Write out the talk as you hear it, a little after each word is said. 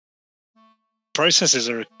processes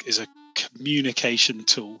is a communication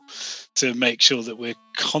tool to make sure that we're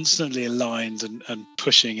constantly aligned and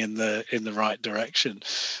pushing in the right direction.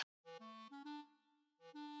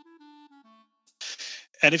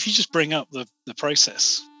 And if you just bring up the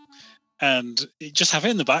process and just have it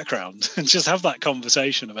in the background and just have that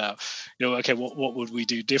conversation about, okay, what would we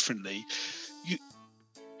do differently?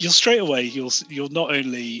 You'll straight away, you'll not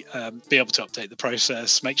only be able to update the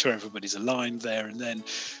process, make sure everybody's aligned there and then,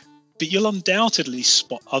 but you'll undoubtedly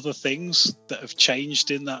spot other things that have changed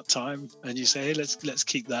in that time. And you say, hey, let's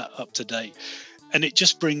keep that up to date. And it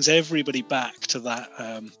just brings everybody back to that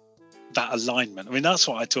alignment. I mean, that's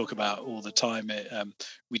what I talk about all the time.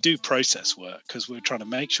 We do process work because we're trying to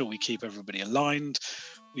make sure we keep everybody aligned.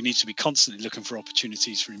 We need to be constantly looking for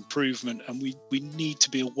opportunities for improvement, and we need to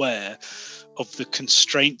be aware of the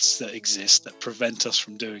constraints that exist that prevent us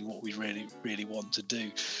from doing what we really, really want to do.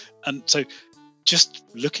 And so just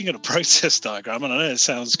looking at a process diagram, and I know it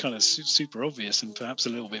sounds kind of super obvious and perhaps a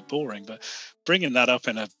little bit boring, but bringing that up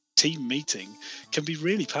in a team meeting can be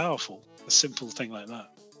really powerful, a simple thing like that.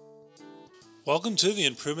 Welcome to the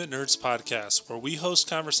Improvement Nerds podcast, where we host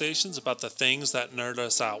conversations about the things that nerd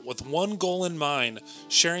us out with one goal in mind: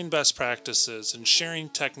 sharing best practices and sharing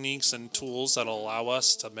techniques and tools that allow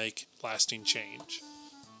us to make lasting change.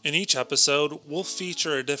 In each episode, we'll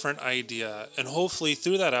feature a different idea and hopefully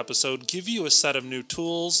through that episode give you a set of new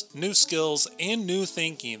tools, new skills, and new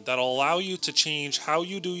thinking that'll allow you to change how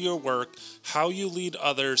you do your work, how you lead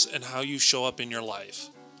others, and how you show up in your life.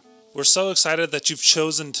 We're so excited that you've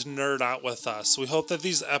chosen to nerd out with us. We hope that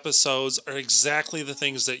these episodes are exactly the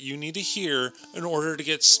things that you need to hear in order to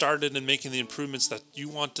get started in making the improvements that you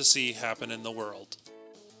want to see happen in the world.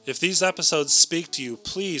 If these episodes speak to you,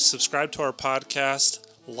 please subscribe to our podcast,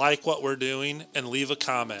 like what we're doing, and leave a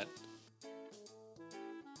comment.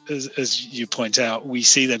 As you point out, we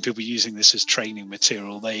see then people using this as training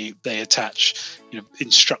material. They attach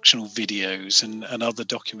instructional videos and other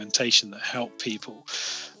documentation that help people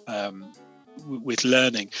with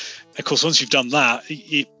learning. Of course, once you've done that,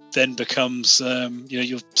 it then becomes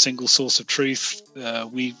your single source of truth.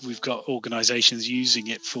 We've got organizations using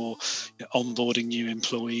it for onboarding new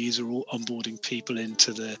employees or onboarding people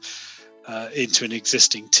into an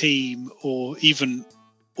existing team, or even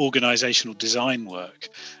organizational design work.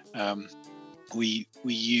 We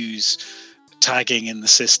use tagging in the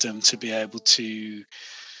system to be able to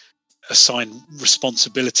assign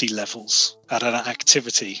responsibility levels at an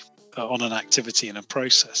activity on an activity in a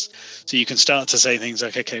process. So you can start to say things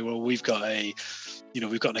like, okay, well, we've got an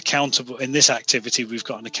accountable in this activity. We've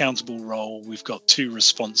got an accountable role. We've got two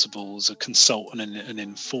responsibles, a consultant and an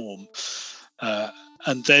inform.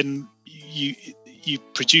 And then you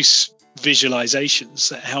produce visualizations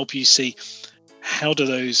that help you see how do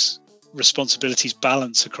those responsibilities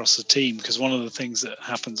balance across the team. Because one of the things that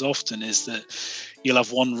happens often is that you'll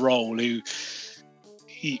have one role who,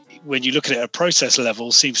 when you look at it at a process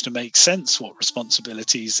level, seems to make sense what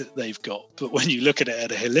responsibilities that they've got. But when you look at it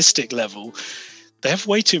at a holistic level, they have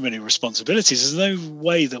way too many responsibilities. There's no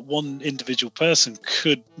way that one individual person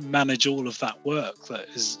could manage all of that work that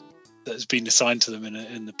has been assigned to them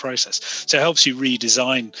in the process. So it helps you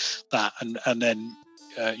redesign that, and then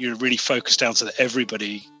you're really focused down so that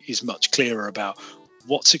everybody is much clearer about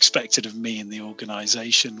what's expected of me in the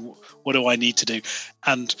organization, what do I need to do,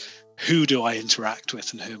 and who do I interact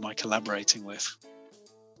with, and who am I collaborating with.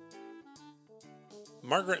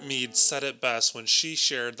 Margaret Mead said it best when she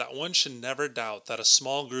shared that one should never doubt that a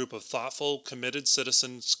small group of thoughtful, committed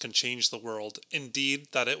citizens can change the world. Indeed,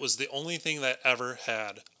 that it was the only thing that ever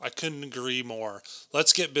had. I couldn't agree more.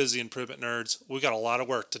 Let's get busy, Improvement Nerds. We got a lot of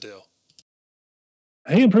work to do.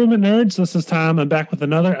 Hey, Improvement Nerds. This is Tom. I'm back with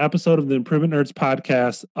another episode of the Improvement Nerds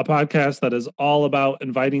podcast, a podcast that is all about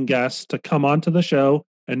inviting guests to come onto the show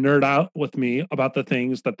and nerd out with me about the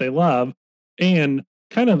things that they love, and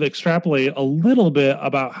kind of extrapolate a little bit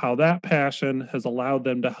about how that passion has allowed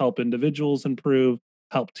them to help individuals improve,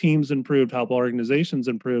 help teams improve, help organizations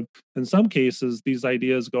improve. In some cases, these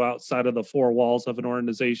ideas go outside of the four walls of an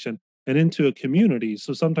organization and into a community.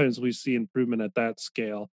 So sometimes we see improvement at that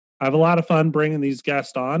scale. I have a lot of fun bringing these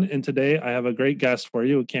guests on, and today I have a great guest for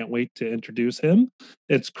you. I can't wait to introduce him.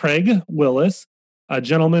 It's Craig Willis, a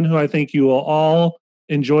gentleman who I think you will all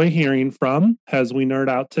enjoy hearing from as we nerd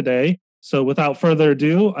out today. So without further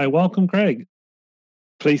ado, I welcome Craig.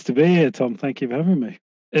 Pleased to be here, Tom. Thank you for having me.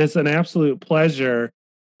 It's an absolute pleasure.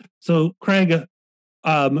 So Craig,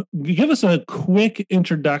 give us a quick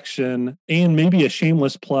introduction and maybe a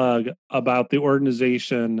shameless plug about the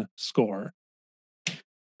organization Skore.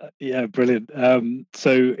 Yeah, brilliant.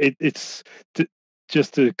 So it's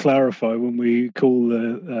just to clarify, when we call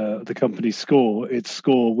the company Skore, it's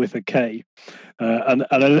Skore with a K, and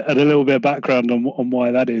a little bit of background on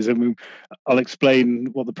why that is. I mean, I'll explain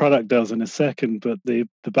what the product does in a second, but the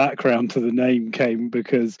background to the name came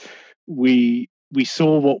because we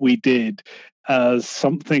saw what we did as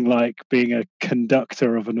something like being a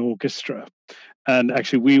conductor of an orchestra, and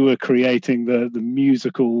actually we were creating the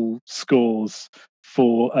musical scores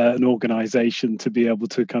for an organization to be able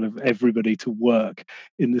to kind of everybody to work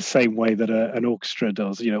in the same way that an orchestra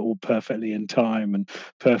does, all perfectly in time and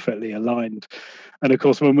perfectly aligned. And of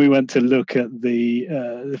course, when we went to look at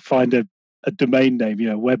find a domain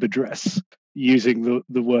name, web address, using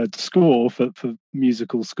the word score for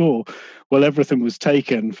musical score, well, everything was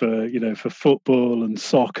taken for football and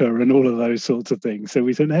soccer and all of those sorts of things. So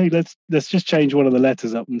we said, hey, let's just change one of the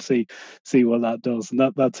letters up and see what that does.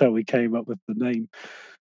 And that's how we came up with the name.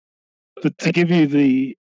 But to give you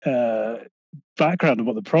the background of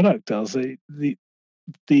what the product does,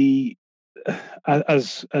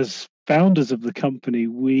 as founders of the company,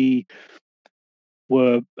 we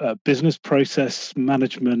were business process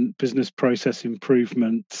management, business process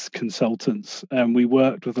improvement consultants, and we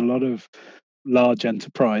worked with a lot of large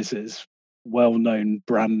enterprises, well-known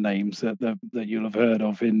brand names that you'll have heard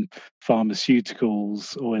of in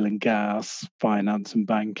pharmaceuticals, oil and gas, finance and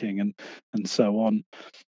banking, and so on.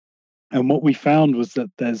 And what we found was that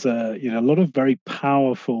there's a lot of very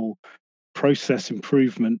powerful process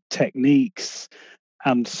improvement techniques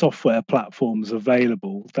and software platforms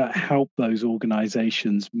available that help those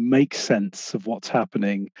organizations make sense of what's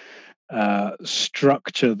happening,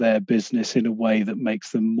 structure their business in a way that makes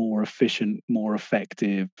them more efficient, more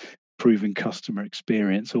effective, improving customer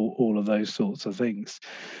experience, all of those sorts of things.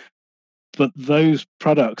 But those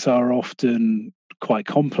products are often quite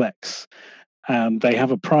complex, and they have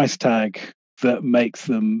a price tag that makes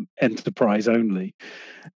them enterprise only.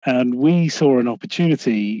 And we saw an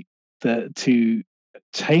opportunity to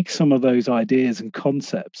take some of those ideas and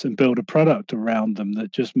concepts and build a product around them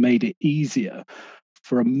that just made it easier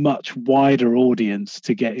for a much wider audience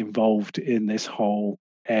to get involved in this whole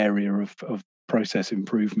area of process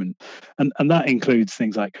improvement. And that includes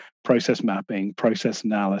things like process mapping, process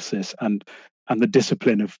analysis, and the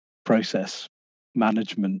discipline of process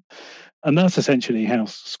management. And that's essentially how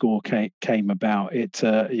Skore came about. It's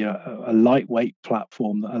a lightweight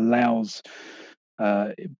platform that allows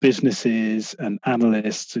businesses and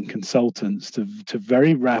analysts and consultants to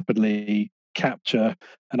very rapidly capture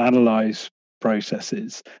and analyze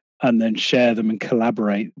processes and then share them and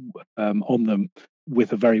collaborate on them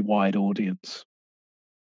with a very wide audience.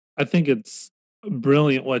 I think it's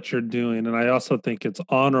brilliant what you're doing. And I also think it's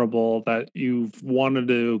honorable that you've wanted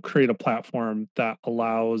to create a platform that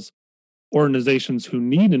allows organizations who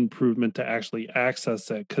need improvement to actually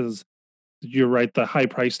access it. Because you're right, the high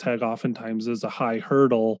price tag oftentimes is a high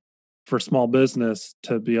hurdle for small business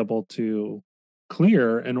to be able to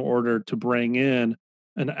clear in order to bring in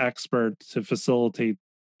an expert to facilitate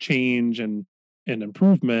change and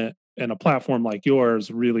improvement. And a platform like yours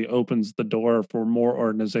really opens the door for more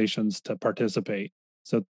organizations to participate.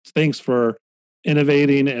 So thanks for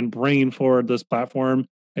innovating and bringing forward this platform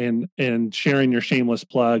and sharing your shameless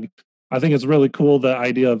plug. I think it's really cool, the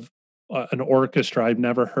idea of an orchestra. I've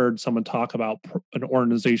never heard someone talk about an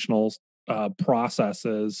organizational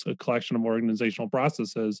processes, a collection of organizational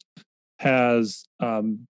processes has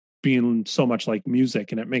been so much like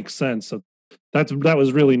music, and it makes sense. So that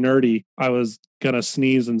was really nerdy. I was gonna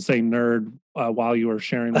sneeze and say nerd while you were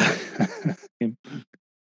sharing.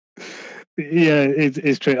 Yeah,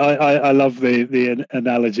 it's true. I love the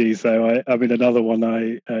analogy. So I mean, another one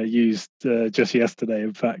I used just yesterday,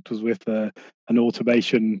 in fact, was with an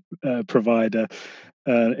automation provider,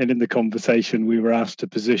 and in the conversation we were asked to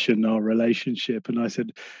position our relationship, and I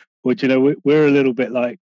said, well, we're a little bit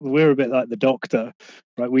like the doctor,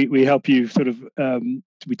 right? We help you sort of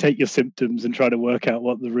we take your symptoms and try to work out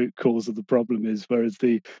what the root cause of the problem is, whereas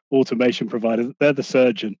the automation provider, they're the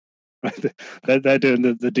surgeon. Right? They're doing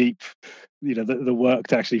the deep, the work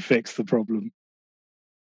to actually fix the problem.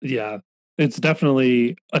 Yeah, it's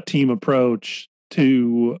definitely a team approach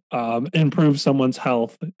to improve someone's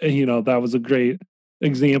health. That was a great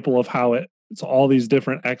example of how it's all these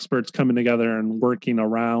different experts coming together and working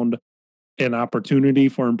around an opportunity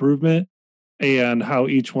for improvement, and how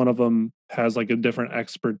each one of them has like a different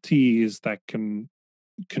expertise that can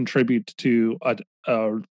contribute to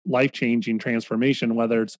a life-changing transformation,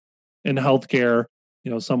 whether it's in healthcare,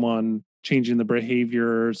 someone changing the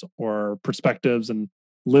behaviors or perspectives and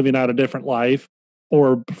living out a different life,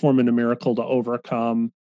 or performing a miracle to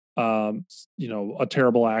overcome a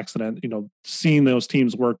terrible accident. Seeing those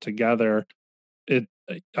teams work together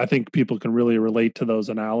I think people can really relate to those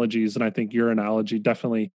analogies. And I think your analogy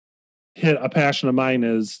definitely hit a passion of mine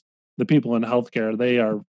is the people in healthcare. They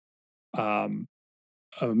are um,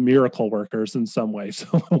 miracle workers in some way.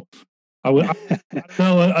 So I don't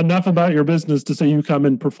know enough about your business to say you come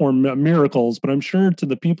and perform miracles, but I'm sure to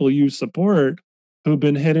the people you support who've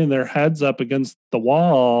been hitting their heads up against the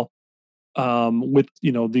wall with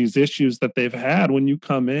these issues that they've had, when you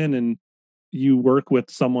come in and you work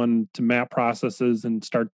with someone to map processes and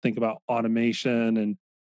start to think about automation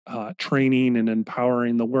and training and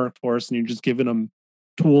empowering the workforce, and you're just giving them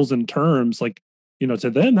tools and terms, like, to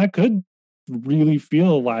them that could really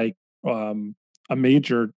feel like a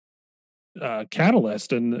major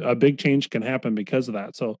catalyst, and a big change can happen because of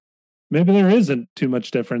that. So maybe there isn't too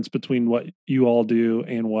much difference between what you all do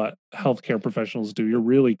and what healthcare professionals do. You're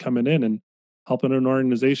really coming in and helping an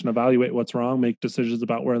organization evaluate what's wrong, make decisions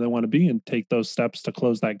about where they want to be, and take those steps to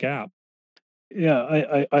close that gap.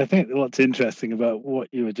 Yeah, I think what's interesting about what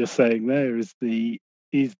you were just saying there is the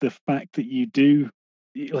fact that you do,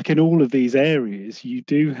 like in all of these areas, you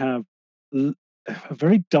do have a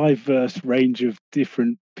very diverse range of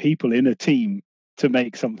different people in a team to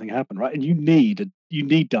make something happen, right? And you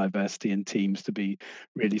need diversity in teams to be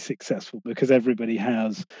really successful, because everybody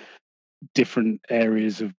has different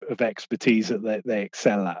areas of expertise that they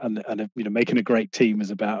excel at, and making a great team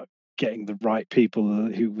is about getting the right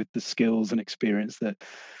people who with the skills and experience that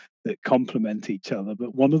complement each other.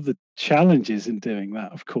 But one of the challenges in doing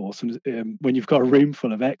that, of course, and when you've got a room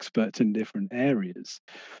full of experts in different areas,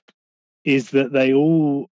 is that they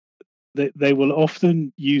will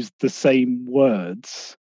often use the same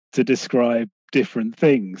words to describe different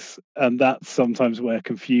things, and that's sometimes where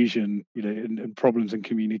confusion, and problems in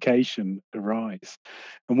communication arise.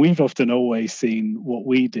 And we've often always seen what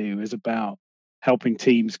we do is about helping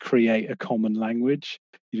teams create a common language,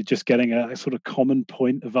 just getting a sort of common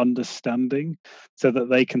point of understanding, so that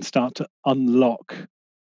they can start to unlock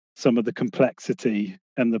some of the complexity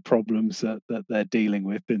and the problems that they're dealing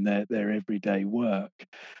with in their everyday work.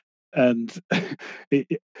 And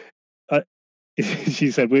it, I,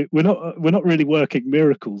 she said, we're not really working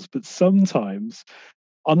miracles, but sometimes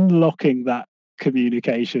unlocking that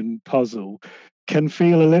communication puzzle can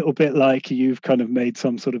feel a little bit like you've kind of made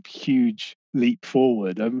some sort of huge leap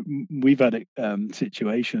forward. We've had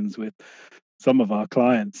situations with some of our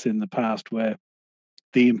clients in the past where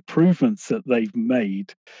the improvements that they've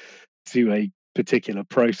made to a particular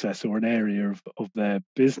process or an area of their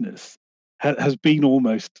business has been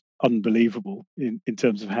almost unbelievable in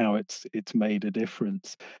terms of how it's made a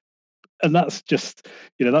difference. And that's just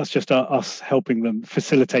us helping them,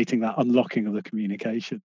 facilitating that unlocking of the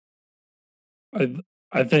communication.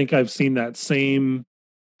 I think I've seen that same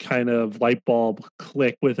kind of light bulb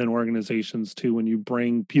click within organizations too, when you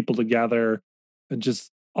bring people together and just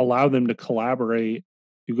allow them to collaborate.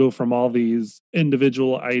 You go from all these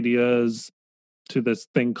individual ideas to this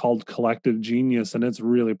thing called collective genius, and it's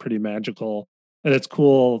really pretty magical. And it's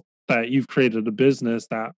cool that you've created a business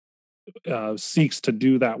that seeks to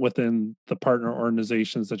do that within the partner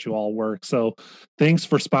organizations that you all work. So thanks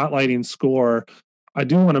for spotlighting Skore. I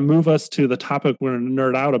do want to move us to the topic we're going to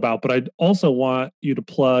nerd out about, but I also want you to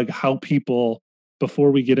plug how people,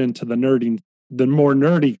 before we get into the more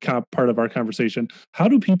nerdy part of our conversation, how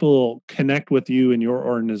do people connect with you and your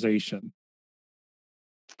organization?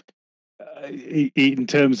 In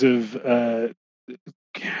terms of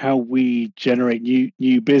how we generate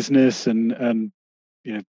new business and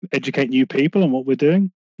educate new people on what we're doing.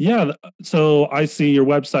 Yeah, so I see your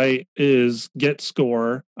website is Get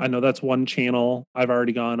Skore. I know that's one channel. I've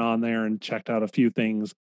already gone on there and checked out a few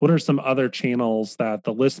things. What are some other channels that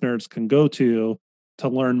the listeners can go to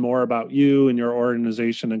learn more about you and your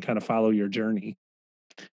organization and kind of follow your journey?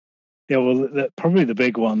 Yeah, well, probably the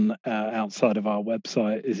big one outside of our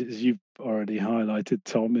website is, as you've already highlighted,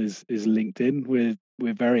 Tom, is LinkedIn.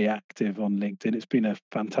 We're very active on LinkedIn. It's been a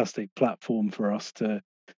fantastic platform for us to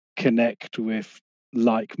connect with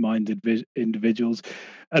like-minded individuals,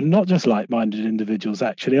 and not just like-minded individuals.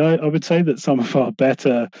 Actually, I would say that some of our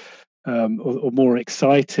better or more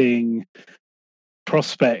exciting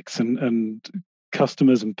prospects and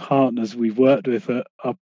customers and partners we've worked with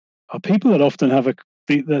are people that often have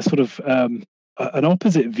they're sort of an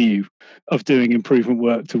opposite view of doing improvement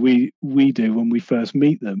work to we do when we first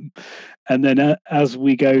meet them, and then as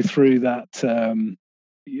we go through that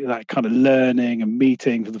kind of learning and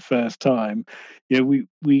meeting for the first time,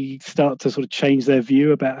 we start to sort of change their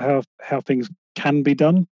view about how things can be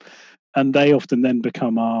done, and they often then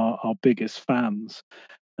become our biggest fans.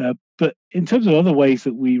 But in terms of other ways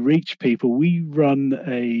that we reach people, we run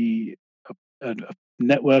a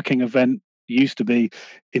networking event used to be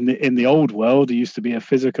in the old world. It used to be a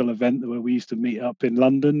physical event where we used to meet up in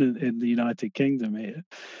London in the United Kingdom here.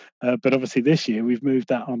 But obviously this year we've moved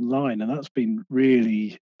that online, and that's been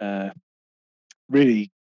really,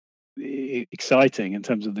 really exciting in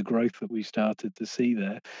terms of the growth that we started to see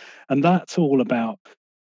there. And that's all about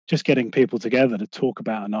just getting people together to talk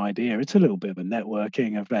about an idea. It's a little bit of a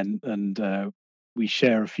networking event, and we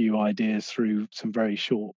share a few ideas through some very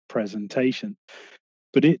short presentations.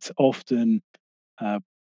 But it's often uh,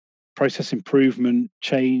 process improvement,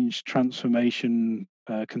 change, transformation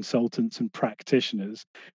consultants and practitioners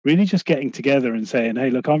really just getting together and saying, hey,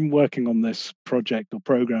 look, I'm working on this project or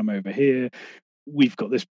program over here. We've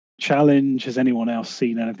got this challenge. Has anyone else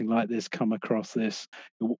seen anything like this, come across this?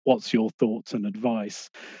 What's your thoughts and advice?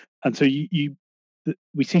 And so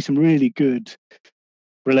we see some really good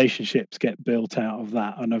relationships get built out of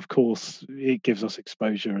that, and of course it gives us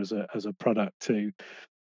exposure as a product too.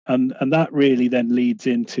 And that really then leads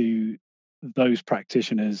into those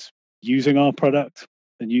practitioners using our product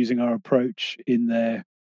and using our approach in their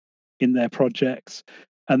projects.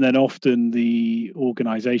 And then often the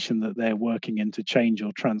organization that they're working in to change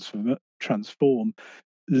or transform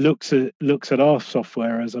looks at our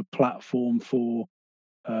software as a platform for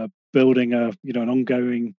building an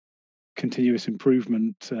ongoing continuous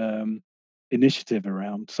improvement initiative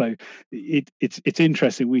around. So it's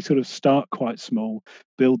interesting. We sort of start quite small,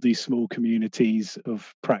 build these small communities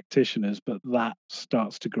of practitioners, but that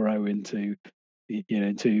starts to grow into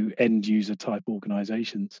into end user type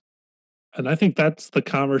organizations. And I think that's the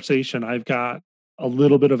conversation I've got a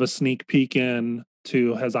little bit of a sneak peek in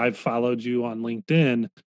to as I've followed you on LinkedIn,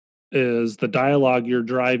 is the dialogue you're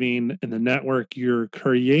driving and the network you're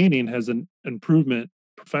creating as an improvement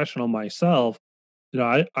professional myself.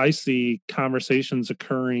 I see conversations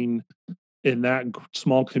occurring in that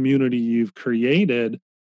small community you've created,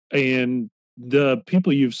 and the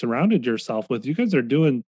people you've surrounded yourself with. You guys are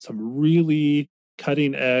doing some really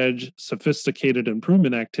cutting edge, sophisticated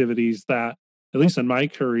improvement activities that, at least in my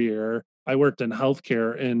career, I worked in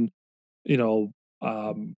healthcare, and you know,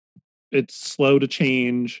 um, it's slow to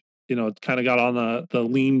change. It kind of got on the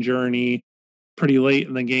lean journey pretty late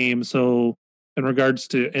in the game. So, in regards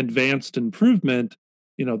to advanced improvement,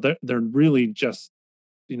 they're really just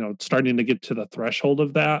starting to get to the threshold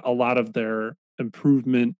of that. A lot of their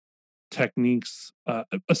improvement techniques,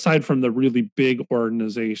 aside from the really big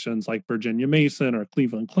organizations like Virginia Mason or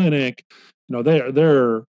Cleveland Clinic,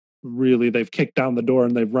 they're really, they've kicked down the door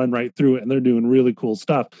and they've run right through it, and they're doing really cool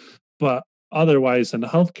stuff. But otherwise in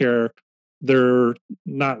healthcare, they're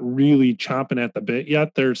not really chomping at the bit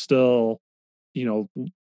yet. They're still, you know,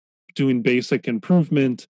 doing basic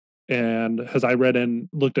improvement. And as I read and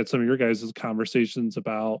looked at some of your guys' conversations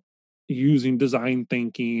about using design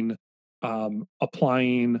thinking,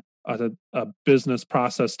 applying a business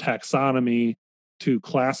process taxonomy to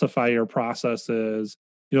classify your processes,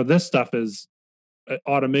 this stuff is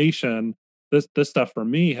automation. This stuff for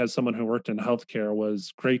me, as someone who worked in healthcare,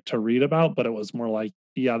 was great to read about, but it was more like,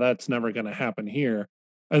 yeah, that's never going to happen here.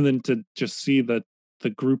 And then to just see the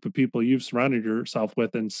group of people you've surrounded yourself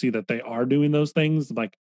with and see that they are doing those things,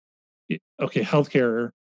 like, okay, healthcare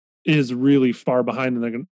is really far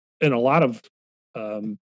behind, and a lot of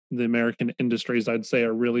the American industries, I'd say,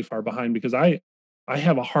 are really far behind, because I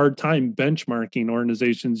have a hard time benchmarking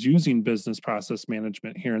organizations using business process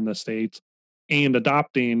management here in the States and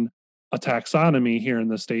adopting a taxonomy here in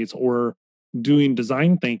the States, or doing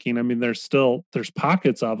design thinking. I mean, there's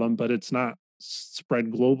pockets of them, but it's not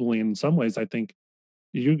spread globally. In some ways, I think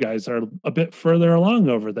you guys are a bit further along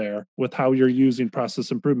over there with how you're using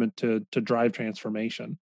process improvement to drive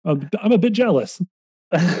transformation. I'm a bit jealous.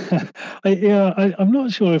 I'm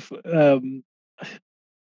not sure if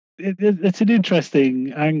it's an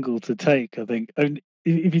interesting angle to take. I think, I mean,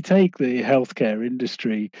 if you take the healthcare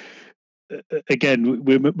industry, again,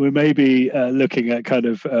 we're maybe looking at kind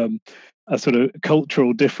of a sort of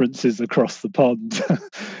cultural differences across the pond.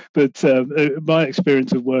 But my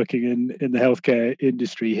experience of working in the healthcare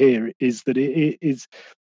industry here is that it is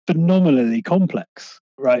phenomenally complex,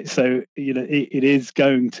 right? So it is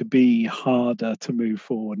going to be harder to move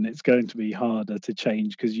forward, and it's going to be harder to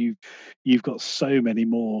change, because you've got so many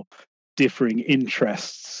more differing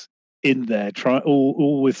interests in there,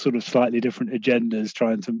 all with sort of slightly different agendas,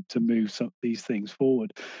 trying to move some of these things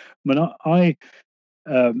forward. I mean,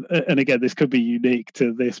 and again, this could be unique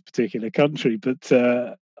to this particular country, but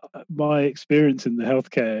my experience in the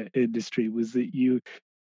healthcare industry was that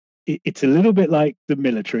it's a little bit like the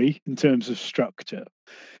military in terms of structure,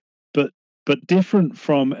 but different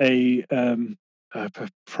from a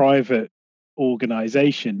private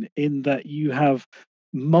organization, in that you have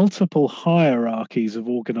multiple hierarchies of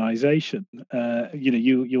organization.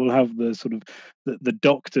 You'll have the sort of the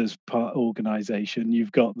doctors part organization,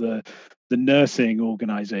 you've got the nursing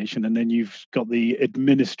organization, and then you've got the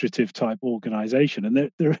administrative type organization,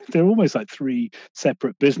 and they're almost like three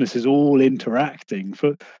separate businesses all interacting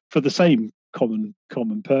for the same common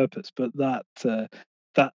purpose. But that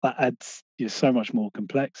adds so much more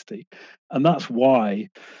complexity, and that's why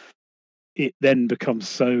it then becomes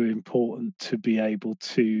so important to be able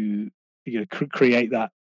to create that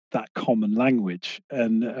common language.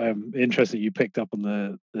 And interesting, you picked up on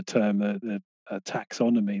the term the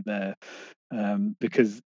taxonomy there,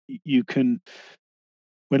 because you can,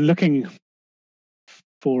 when looking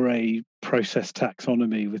for a process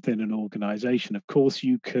taxonomy within an organization, of course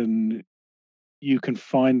you can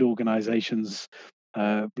find organizations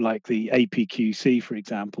like the APQC, for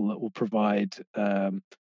example, that will provide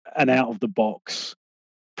an out-of-the-box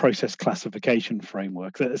process classification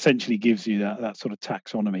framework that essentially gives you that sort of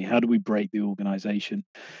taxonomy. How do we break the organization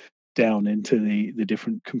down into the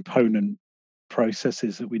different component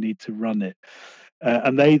processes that we need to run it?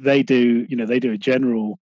 And they do a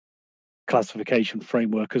general classification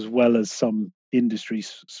framework as well as some industry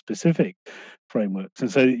specific frameworks.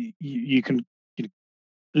 And so you can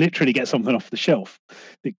literally get something off the shelf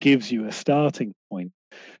that gives you a starting point.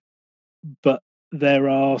 But there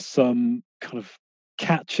are some kind of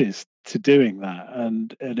catches to doing that,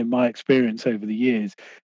 and in my experience over the years,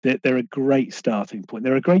 they're a great starting point.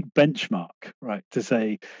 They're a great benchmark, right, to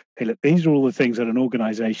say, hey, look, these are all the things that an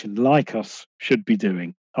organization like us should be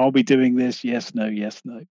doing. I'll be doing this, yes, no, yes,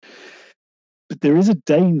 no. But there is a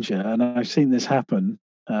danger, and I've seen this happen.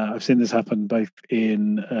 I've seen this happen both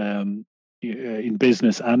in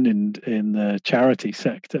business and in the charity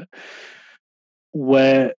sector,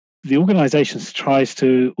 where the organization tries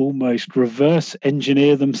to almost reverse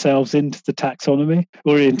engineer themselves into the taxonomy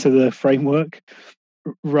or into the framework,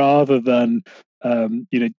 rather than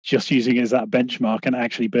just using it as that benchmark and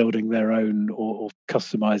actually building their own or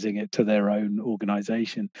customizing it to their own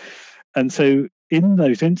organization. And so in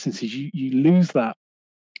those instances, you lose that.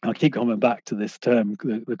 I keep coming back to this term,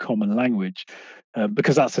 the common language,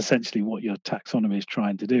 because that's essentially what your taxonomy is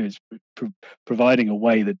trying to do, is providing a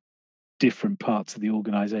way that different parts of the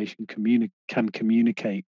organization can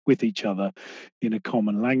communicate with each other in a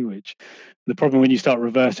common language. The problem when you start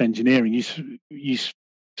reverse engineering, you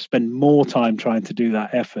spend more time trying to do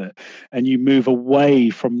that effort, and you move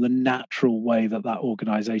away from the natural way that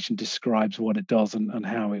organization describes what it does and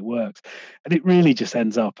how it works, and it really just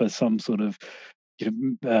ends up as some sort of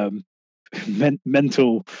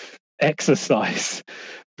mental exercise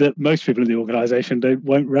that most people in the organization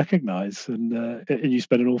won't recognize, and you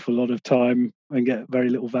spend an awful lot of time and get very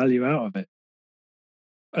little value out of it.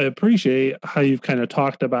 I appreciate how you've kind of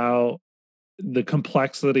talked about the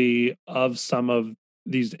complexity of some of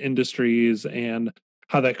these industries and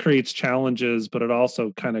how that creates challenges, but it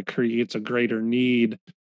also kind of creates a greater need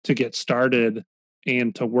to get started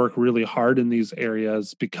and to work really hard in these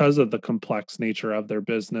areas because of the complex nature of their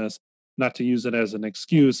business. Not to use it as an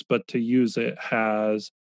excuse, but to use it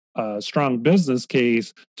as a strong business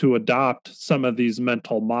case to adopt some of these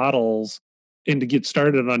mental models and to get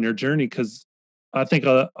started on your journey. Because I think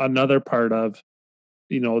another part of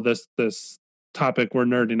this topic we're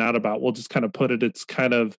nerding out about, we'll just kind of put it, it's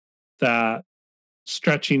kind of that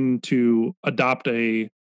stretching to adopt a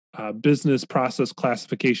business process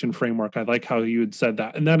classification framework. I like how you had said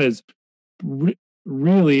that, and that is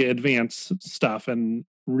really advanced stuff, and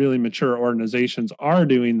really mature organizations are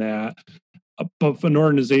doing that. But for an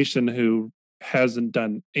organization who hasn't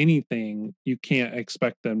done anything, you can't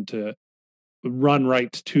expect them to run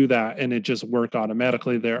right to that and it just work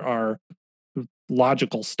automatically. There are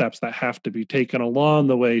logical steps that have to be taken along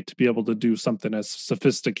the way to be able to do something as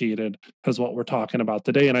sophisticated as what we're talking about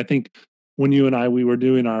today. And I think when you and we were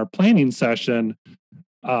doing our planning session,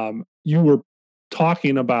 you were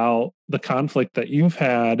talking about the conflict that you've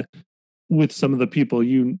had with some of the people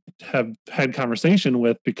you have had conversation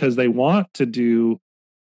with, because they want to do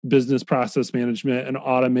business process management and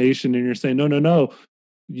automation. And you're saying, no,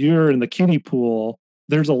 you're in the kiddie pool.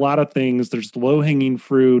 There's a lot of things. There's low hanging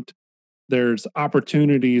fruit. There's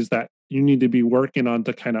opportunities that you need to be working on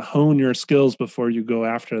to kind of hone your skills before you go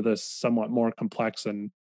after this somewhat more complex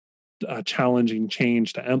and challenging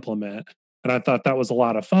change to implement. And I thought that was a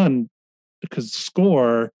lot of fun, because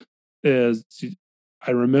Skore is,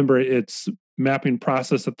 I remember it's mapping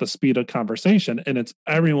process at the speed of conversation, and it's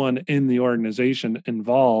everyone in the organization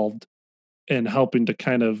involved in helping to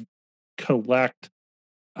kind of collect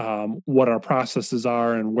what our processes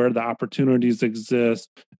are and where the opportunities exist,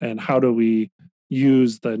 and how do we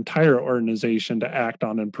use the entire organization to act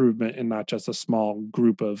on improvement and not just a small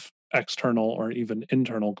group of external or even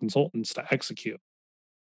internal consultants to execute.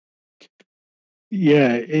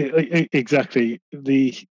 Yeah, exactly.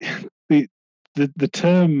 The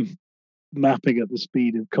term mapping at the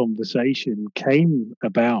speed of conversation came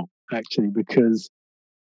about actually because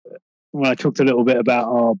when I talked a little bit about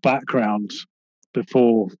our background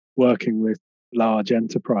before working with large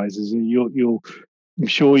enterprises, and I'm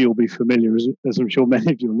sure you'll be familiar, as I'm sure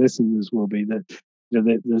many of your listeners will be, that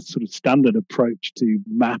the sort of standard approach to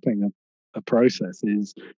mapping a process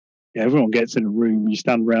is everyone gets in a room, you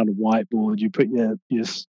stand around a whiteboard, you put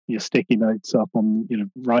your sticky notes up on,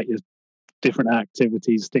 write your different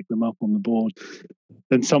activities, stick them up on the board.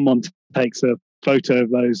 Then someone takes a photo of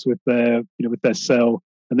those with their cell,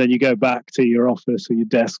 and then you go back to your office or your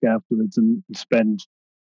desk afterwards and spend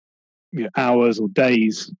hours or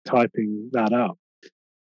days typing that up.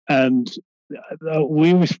 And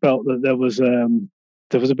we always felt that there was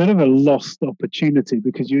a bit of a lost opportunity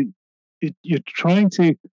because you're trying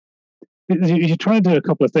to do a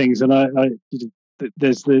couple of things, and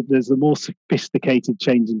there's the more sophisticated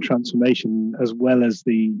change and transformation, as well as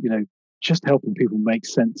the just helping people make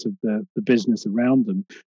sense of the business around them.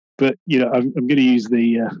 But I'm going to use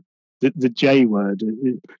the J word.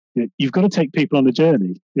 You've got to take people on a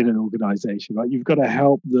journey in an organization, right? You've got to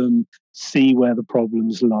help them see where the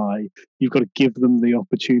problems lie. You've got to give them the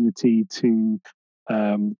opportunity to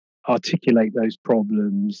articulate those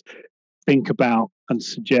problems, think about and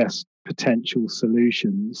suggest potential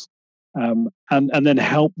solutions, and then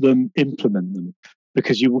help them implement them,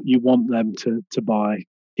 because you want them to buy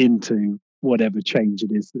into whatever change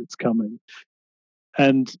it is that's coming.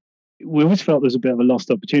 And we always felt there's a bit of a lost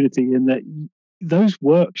opportunity in that those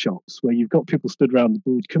workshops where you've got people stood around the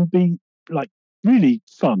board can be like really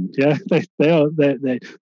fun. Yeah,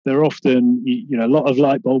 they're often a lot of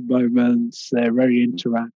light bulb moments. They're very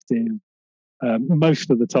interactive. Most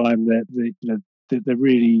of the time, they're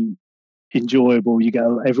really enjoyable.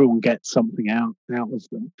 Everyone gets something out of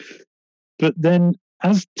them. But then,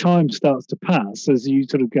 as time starts to pass, as you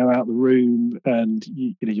sort of go out the room and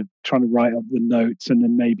you're trying to write up the notes, and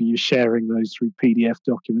then maybe you're sharing those through PDF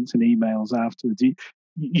documents and emails afterwards,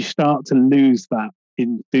 you start to lose that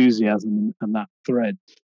enthusiasm and that thread.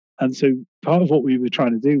 And so, part of what we were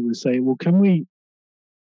trying to do was say, well, can we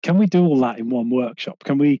do all that in one workshop?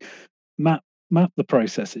 Can we map the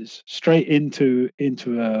processes straight into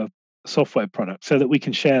a software product so that we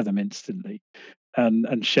can share them instantly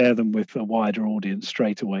and share them with a wider audience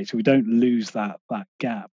straight away, so we don't lose that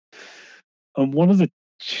gap? And one of the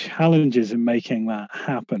challenges in making that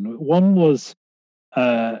happen, one was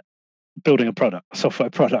building a software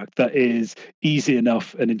product that is easy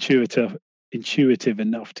enough and intuitive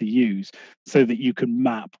enough to use so that you can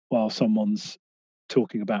map while someone's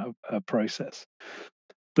talking about a process.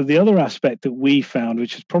 But the other aspect that we found,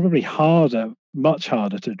 which is probably much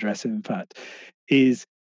harder to address, in fact, is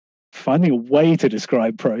finding a way to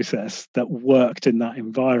describe process that worked in that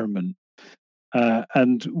environment.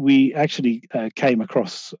 And we actually came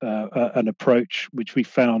across an approach which we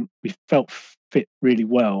felt fit really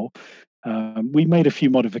well. We made a few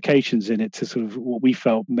modifications in it to sort of what we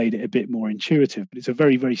felt made it a bit more intuitive, but it's a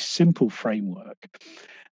very, very simple framework.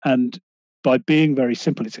 And by being very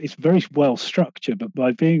simple, it's very well structured, but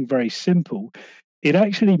by being very simple, it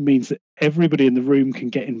actually means that everybody in the room can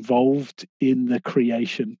get involved in the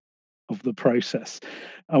creation of the process.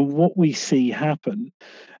 And what we see happen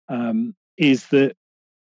is that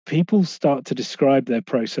people start to describe their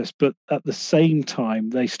process, but at the same time,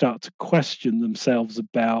 they start to question themselves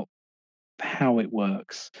about how it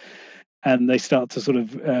works. And they start to sort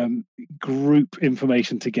of group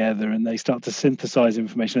information together, and they start to synthesize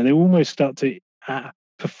information, and they almost start to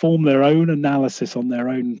perform their own analysis on their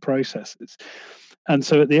own processes. And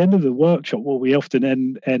so at the end of the workshop, what we often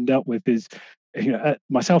end up with is,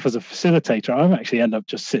 myself as a facilitator, I actually end up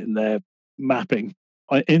just sitting there mapping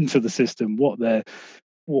into the system what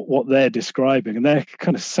they're describing, and they're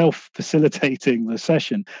kind of self-facilitating the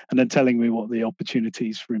session and then telling me what the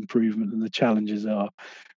opportunities for improvement and the challenges are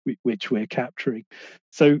which we're capturing.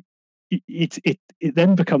 So it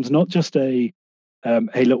then becomes not just a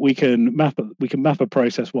hey, look, we can map a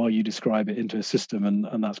process while you describe it into a system,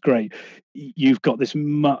 and that's great. You've got this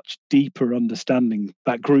much deeper understanding.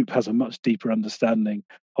 That group has a much deeper understanding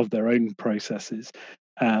of their own processes,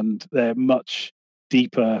 and they're much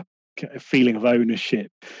deeper feeling of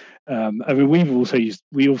ownership. I mean,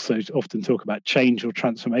 we also often talk about change or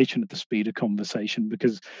transformation at the speed of conversation,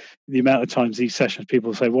 because the amount of times these sessions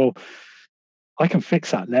people say, well, I can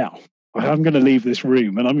fix that now. I'm going to leave this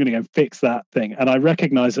room and I'm going to go fix that thing. And I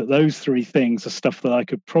recognize that those three things are stuff that I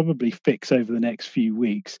could probably fix over the next few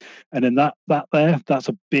weeks. And then that's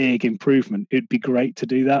a big improvement. It'd be great to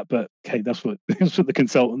do that, but okay, that's what the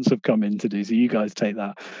consultants have come in to do. So you guys take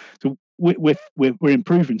that. So we're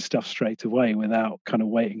improving stuff straight away without kind of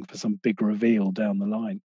waiting for some big reveal down the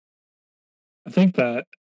line. I think that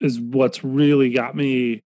is what's really got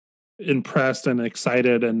me impressed and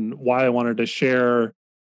excited, and why I wanted to share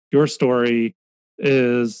your story.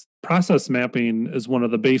 Is process mapping is one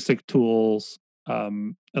of the basic tools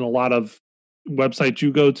in a lot of websites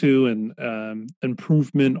you go to, and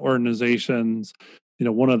improvement organizations.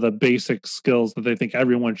 One of the basic skills that they think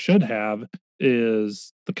everyone should have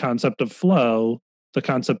is the concept of flow, the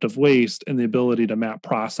concept of waste, and the ability to map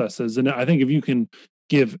processes. And I think if you can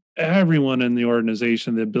give everyone in the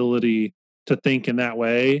organization the ability to think in that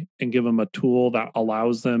way, and give them a tool that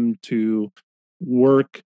allows them to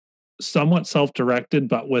work somewhat self-directed,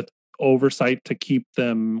 but with oversight to keep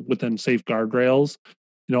them within safe guardrails,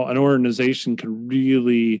 an organization can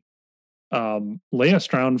really lay a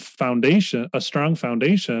strong foundation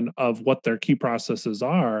of what their key processes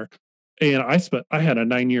are. And I had a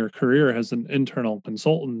 9-year career as an internal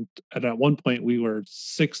consultant, and at one point we were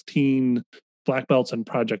 16 black belts and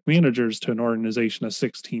project managers to an organization of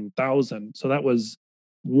 16,000. So that was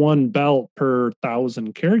one belt per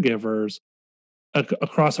 1,000 caregivers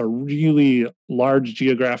across a really large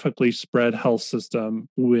geographically spread health system,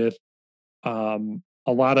 with a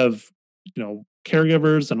lot of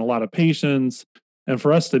caregivers and a lot of patients. And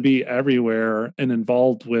for us to be everywhere and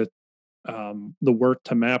involved with the work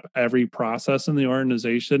to map every process in the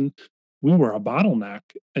organization, we were a bottleneck.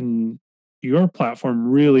 And your platform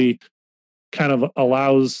really kind of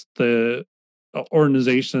allows the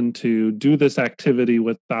organization to do this activity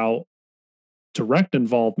without direct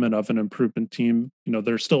involvement of an improvement team.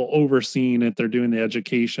 They're still overseeing it, they're doing the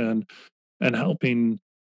education and helping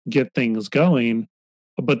get things going,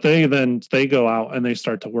 but they go out and they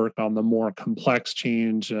start to work on the more complex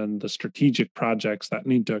change and the strategic projects that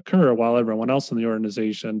need to occur, while everyone else in the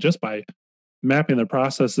organization, just by mapping their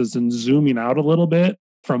processes and zooming out a little bit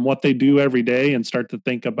from what they do every day, and start to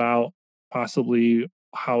think about possibly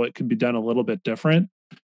how it could be done a little bit different,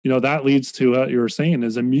 that leads to what you were saying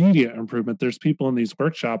is immediate improvement. There's people in these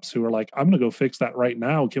workshops who are like, I'm going to go fix that right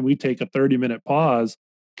now. Can we take a 30-minute pause?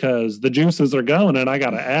 Because the juices are going and I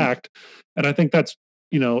got to act. And I think that's,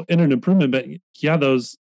 in an improvement, but yeah,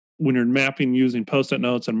 those, when you're mapping using post-it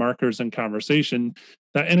notes and markers and conversation,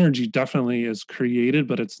 that energy definitely is created,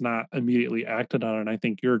 but it's not immediately acted on. And I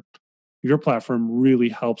think your platform really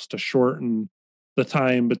helps to shorten the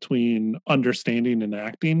time between understanding and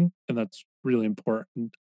acting. And that's really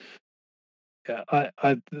important. Yeah,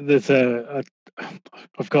 I've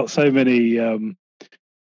got so many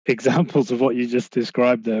examples of what you just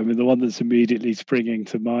described there. I mean, the one that's immediately springing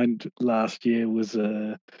to mind last year was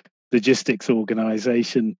a logistics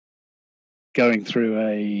organization going through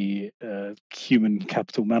a human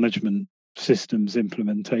capital management systems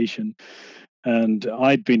implementation, and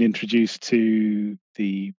I'd been introduced to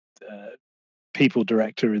the people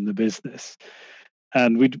director in the business,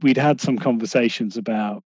 and we'd had some conversations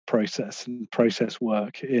about process and process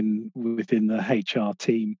work within the HR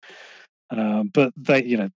team. But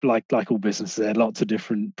they, like all businesses, there are lots of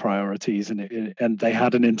different priorities, and they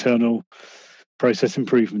had an internal process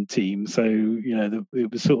improvement team. So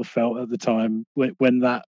it was sort of felt at the time, when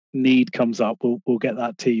that need comes up, we'll get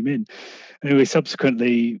that team in. Anyway,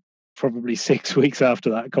 subsequently, probably 6 weeks after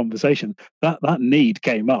that conversation, that need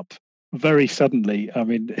came up very suddenly. I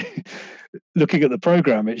mean, looking at the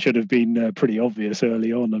program, it should have been pretty obvious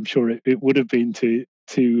early on. I'm sure it would have been to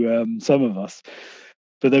some of us.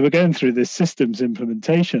 But they were going through this systems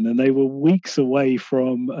implementation, and they were weeks away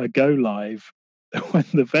from a go live when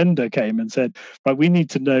the vendor came and said, right, we need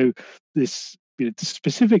to know this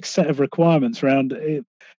specific set of requirements around a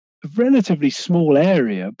relatively small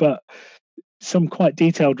area, but some quite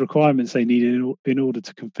detailed requirements they needed in order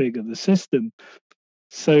to configure the system.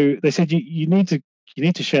 So they said, you need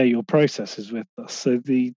to share your processes with us. So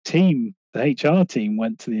the HR team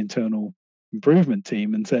went to the internal improvement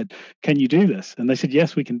team and said, can you do this? And they said,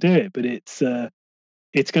 yes, we can do it, but it's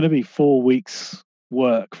going to be 4 weeks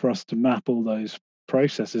work for us to map all those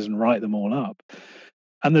processes and write them all up,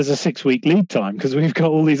 and there's a 6-week lead time because we've got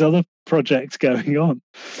all these other projects going on.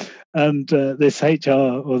 And this HR,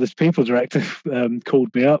 or this people director,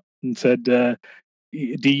 called me up and said, do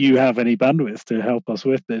you have any bandwidth to help us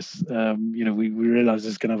with this? We realize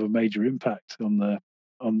it's going to have a major impact on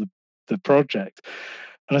the project.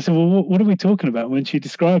 And I said, well, what are we talking about? When she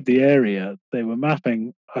described the area they were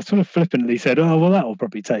mapping, I sort of flippantly said, "Oh, well, that will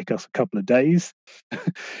probably take us a couple of days."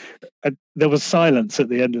 And there was silence at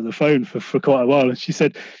the end of the phone for quite a while, and she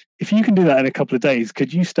said, "If you can do that in a couple of days,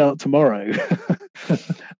 could you start tomorrow?"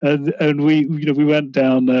 and we went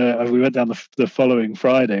down the following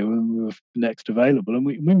Friday when we were next available, and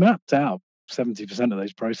we mapped out 70% of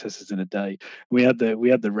those processes in a day. We had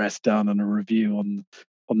the rest done and a review on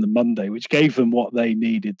the Monday, which gave them what they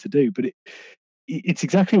needed to do. But it's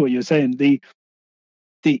exactly what you're saying.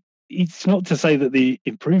 It's not to say that the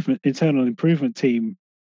internal improvement team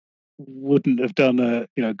wouldn't have done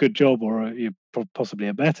a good job or possibly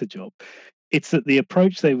a better job. It's that the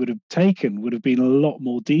approach they would have taken would have been a lot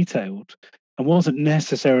more detailed and wasn't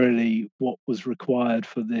necessarily what was required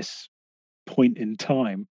for this point in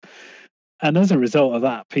time. And as a result of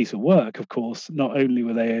that piece of work, of course, not only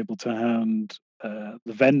were they able to hand the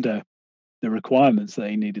vendor the requirements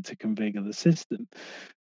they needed to configure the system,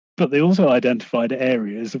 but they also identified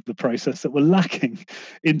areas of the process that were lacking,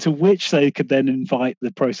 into which they could then invite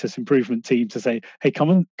the process improvement team to say, "Hey, come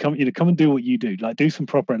and do what you do. Like, do some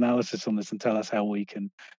proper analysis on this and tell us how we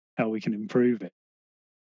can improve it."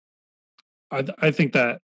 I think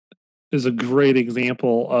that is a great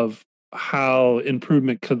example of how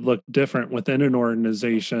improvement could look different within an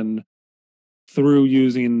organization through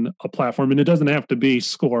using a platform. And it doesn't have to be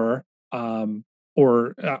Skore,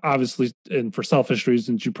 or obviously, and for selfish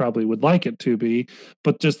reasons, you probably would like it to be,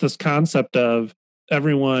 but just this concept of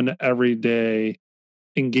everyone every day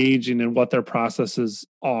engaging in what their processes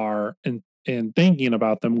are and thinking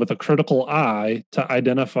about them with a critical eye to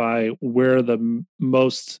identify where the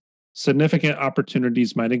most significant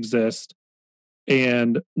opportunities might exist.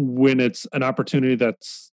 And when it's an opportunity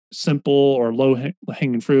that's simple or low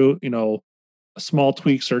hanging fruit, small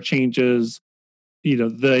tweaks or changes,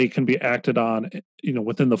 they can be acted on,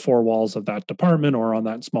 within the four walls of that department or on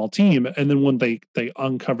that small team. And then when they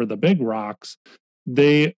uncover the big rocks,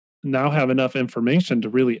 they now have enough information to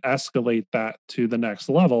really escalate that to the next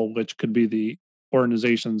level, which could be the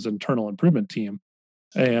organization's internal improvement team.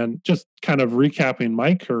 And just kind of recapping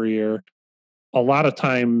my career, a lot of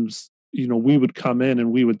times, we would come in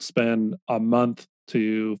and we would spend a month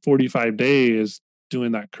to 45 days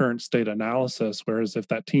doing that current state analysis. Whereas if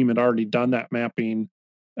that team had already done that mapping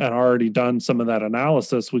and already done some of that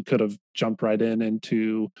analysis, we could have jumped right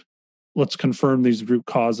into, let's confirm these root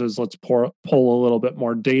causes, let's pull a little bit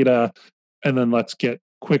more data, and then let's get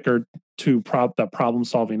quicker to the problem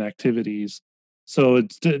solving activities. So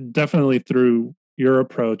it's definitely through your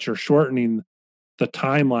approach, you're shortening the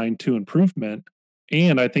timeline to improvement.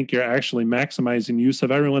 And I think you're actually maximizing use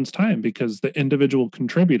of everyone's time, because the individual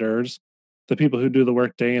contributors, the people who do the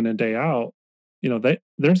work day in and day out,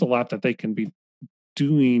 there's a lot that they can be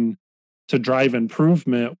doing to drive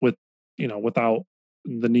improvement without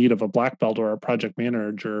the need of a black belt or a project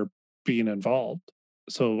manager being involved.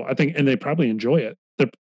 So I think, and they probably enjoy it.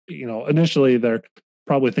 Initially they're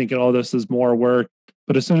probably thinking, "Oh, this is more work,"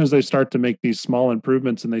 but as soon as they start to make these small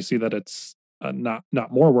improvements and they see that it's not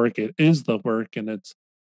more work, it is the work, and it's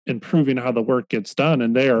improving how the work gets done,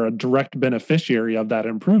 and they are a direct beneficiary of that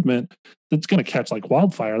improvement, that's going to catch like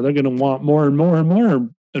wildfire. They're going to want more and more and more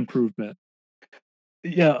improvement.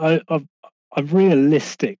 Yeah, I'm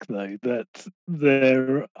realistic though that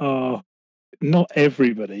there are not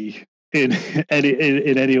everybody in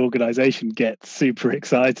any organization gets super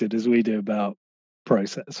excited as we do about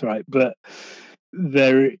process, right? But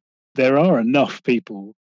there are enough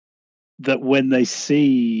people that when they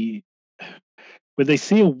see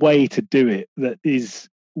a way to do it that is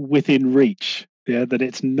within reach, that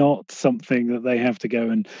it's not something that they have to go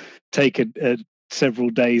and take several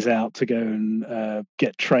days out to go and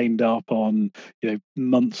get trained up on,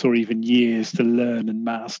 months or even years to learn and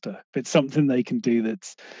master. If it's something they can do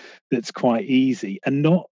that's quite easy and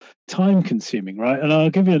not time consuming, right? And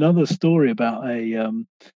I'll give you another story about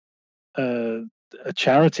a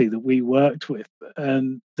charity that we worked with,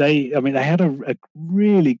 and they had a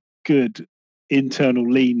really good internal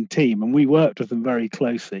lean team, and we worked with them very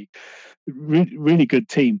closely. Really good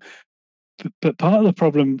team. But part of the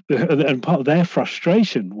problem and part of their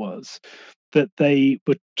frustration was that they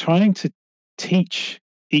were trying to teach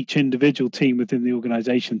each individual team within the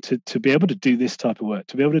organization to be able to do this type of work,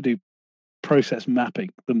 to be able to do process mapping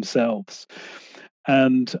themselves.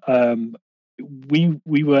 And we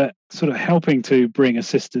were sort of helping to bring our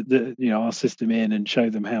system in and show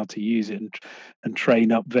them how to use it and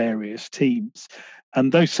train up various teams.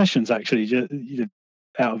 And those sessions actually,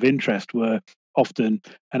 out of interest, were often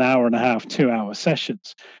an hour and a half, 2-hour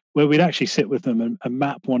sessions where we'd actually sit with them and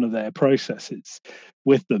map one of their processes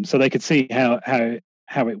with them so they could see how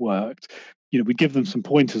it worked. we give them some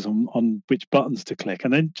pointers on which buttons to click,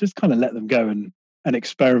 and then just kind of let them go and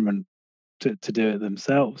experiment to do it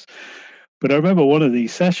themselves. But I remember one of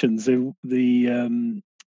these sessions, one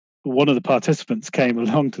of the participants came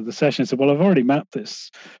along to the session and said, well, I've already mapped this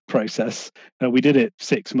process. We did it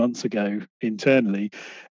 6 months ago internally.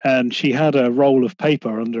 And she had a roll of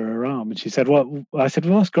paper under her arm. And she said, well, I said,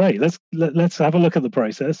 well, that's great. Let's have a look at the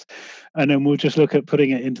process. And then we'll just look at putting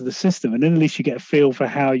it into the system. And then at least you get a feel for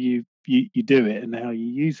how you do it and how you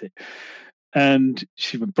use it. And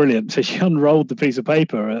she was brilliant. So she unrolled the piece of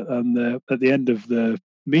paper at the end of the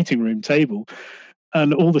meeting room table,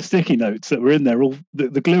 and all the sticky notes that were in there, all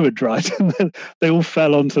the glue had dried, and they all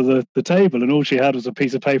fell onto the table, and all she had was a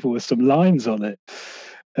piece of paper with some lines on it.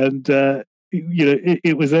 And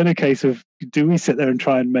it was then a case of, do we sit there and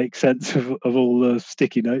try and make sense of all the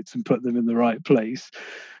sticky notes and put them in the right place?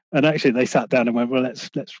 And actually, they sat down and went, well, let's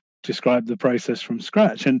describe the process from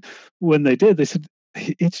scratch. And when they did, they said,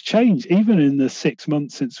 it's changed. Even in the 6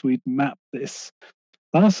 months since we'd mapped this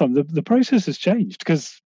last time, the process has changed,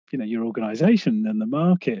 because your organization and the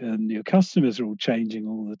market and your customers are all changing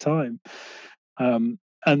all the time.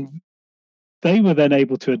 And they were then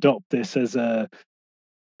able to adopt this as a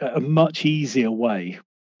much easier way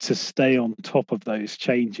to stay on top of those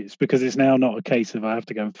changes, because it's now not a case of I have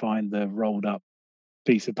to go and find the rolled up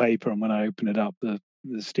piece of paper, and when I open it up, the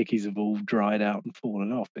stickies have all dried out and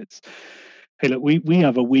fallen off. It's, hey, look, we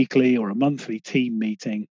have a weekly or a monthly team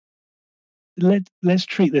meeting. Let's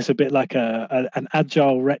treat this a bit like an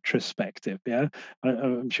agile retrospective. Yeah,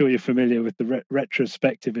 I'm sure you're familiar with the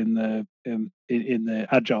retrospective in the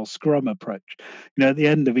agile Scrum approach. At the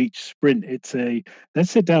end of each sprint, it's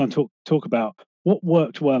let's sit down and talk about what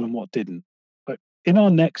worked well and what didn't. But in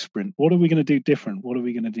our next sprint, what are we going to do different? What are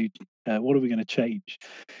we going to do? What are we going to change?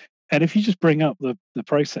 And if you just bring up the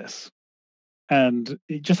process and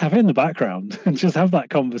just have it in the background and just have that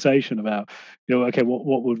conversation about, okay,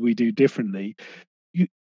 what would we do differently?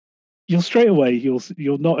 You'll straight away, you'll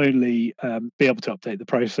not only be able to update the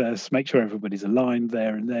process, make sure everybody's aligned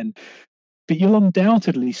there and then, but you'll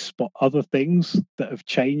undoubtedly spot other things that have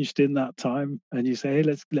changed in that time, and you say,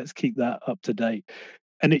 hey, let's keep that up to date.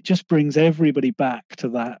 And it just brings everybody back to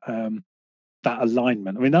that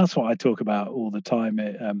alignment. I mean, that's what I talk about all the time.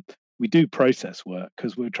 We do process work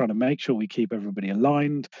because we're trying to make sure we keep everybody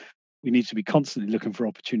aligned. We need to be constantly looking for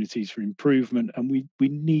opportunities for improvement, and we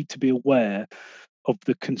need to be aware of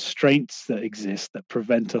the constraints that exist that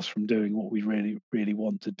prevent us from doing what we really, really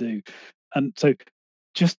want to do. And so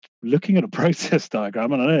just looking at a process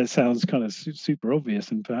diagram, and I know it sounds kind of super obvious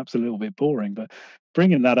and perhaps a little bit boring, but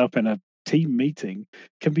bringing that up in a team meeting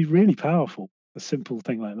can be really powerful, a simple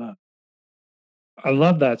thing like that. I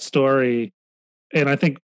love that story. And I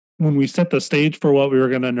think when we set the stage for what we were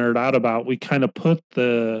going to nerd out about, we kind of put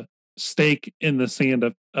the stake in the sand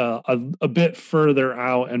a bit further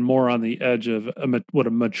out and more on the edge of what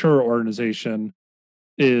a mature organization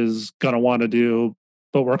is going to want to do.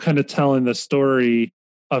 But we're kind of telling the story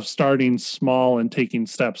of starting small and taking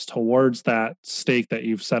steps towards that stake that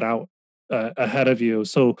you've set out ahead of you.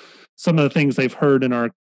 So some of the things they've heard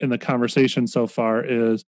in the conversation so far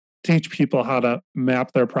is teach people how to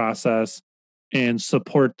map their process and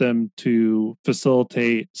support them to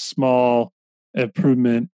facilitate small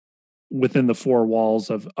improvement within the four walls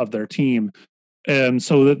of their team. And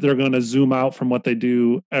so that they're going to zoom out from what they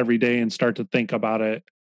do every day and start to think about it,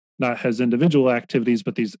 not as individual activities,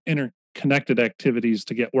 but these interconnected activities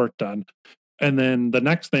to get work done. And then the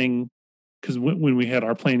next thing, because when we had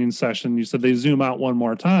our planning session, you said they zoom out one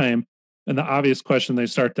more time. And the obvious question they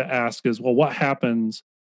start to ask is, well, what happens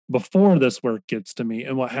before this work gets to me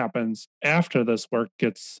and what happens after this work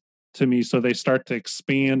gets to me? So they start to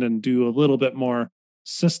expand and do a little bit more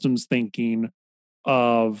systems thinking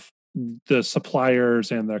of the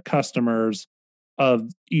suppliers and their customers of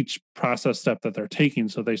each process step that they're taking.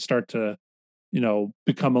 So they start to,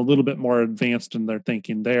 become a little bit more advanced in their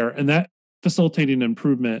thinking there. And that facilitating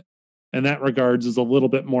improvement in that regards is a little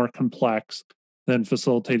bit more complex than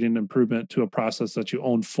facilitating improvement to a process that you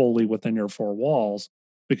own fully within your four walls,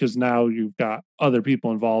 because now you've got other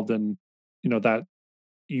people involved in, that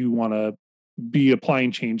you want to be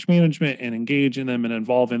applying change management and engaging them and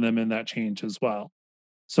involving them in that change as well.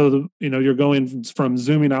 So you're going from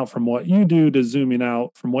zooming out from what you do to zooming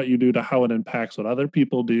out from what you do to how it impacts what other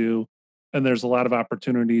people do. And there's a lot of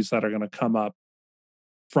opportunities that are going to come up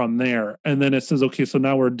from there. And then it says, okay, so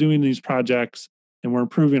now we're doing these projects and we're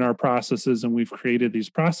improving our processes and we've created these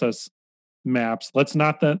process maps. Let's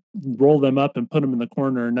not roll them up and put them in the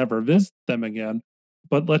corner and never visit them again,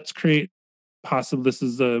 but let's create this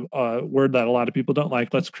is a word that a lot of people don't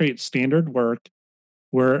like. Let's create standard work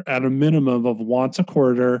where at a minimum of once a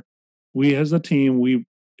quarter, we as a team, we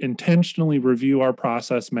intentionally review our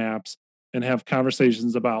process maps and have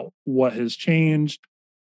conversations about what has changed,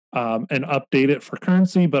 and update it for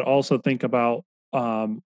currency, but also think about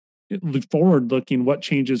forward looking, what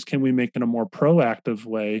changes can we make in a more proactive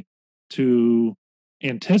way to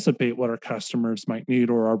anticipate what our customers might need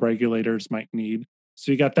or our regulators might need.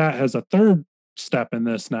 So you got that as a third step in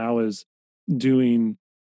this now, is doing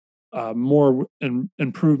more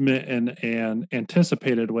improvement in an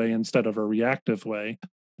anticipated way instead of a reactive way.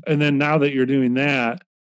 And then now that you're doing that,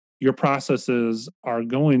 your processes are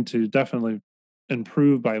going to definitely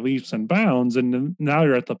improve by leaps and bounds. And then now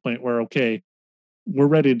you're at the point where, okay, we're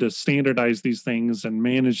ready to standardize these things and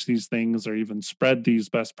manage these things, or even spread these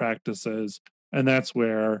best practices. And that's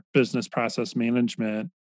where business process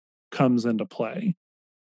management comes into play.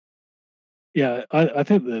 Yeah, I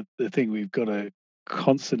think the thing we've got to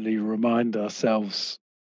constantly remind ourselves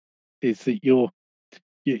is that you're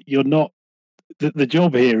not, the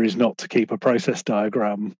job here is not to keep a process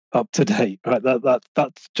diagram up to date, right?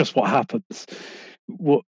 That's just what happens.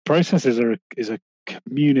 What processes are is a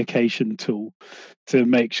communication tool to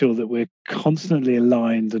make sure that we're constantly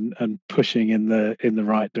aligned and pushing in the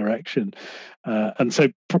right direction. And so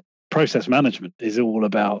process management is all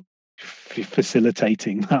about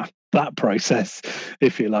facilitating that process,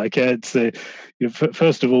 if you like. It's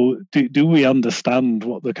first of all, do we understand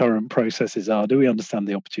what the current processes are? Do we understand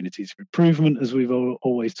the opportunities for improvement, as we've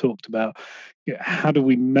always talked about? How do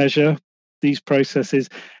we measure these processes?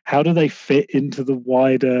 How do they fit into the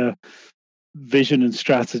wider vision and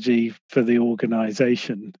strategy for the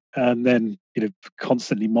organization? And then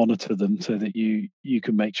constantly monitor them so that you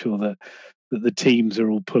can make sure that the teams are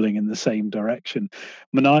all pulling in the same direction.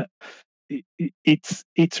 I mean,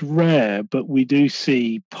 it's rare, but we do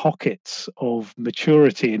see pockets of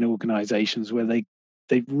maturity in organizations where they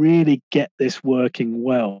really get this working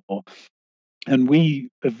well. And we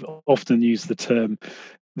have often used the term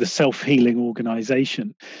the self-healing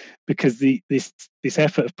organization, because this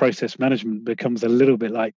effort of process management becomes a little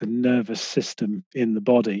bit like the nervous system in the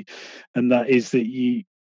body, and that is that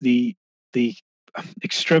the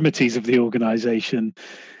extremities of the organization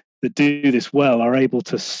that do this well are able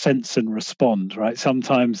to sense and respond, right?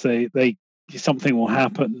 Sometimes they something will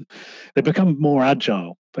happen, they become more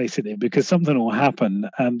agile basically because something will happen,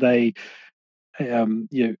 and they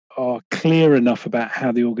are clear enough about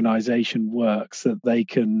how the organization works that they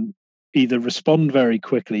can either respond very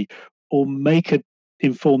quickly or make an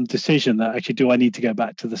informed decision that, actually, do I need to go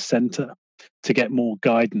back to the center to get more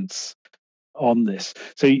guidance on this?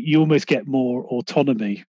 So you almost get more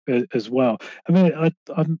autonomy as well. I mean,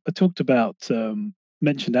 I talked about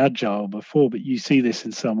mentioned agile before, but you see this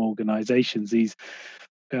in some organizations, these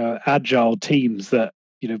agile teams that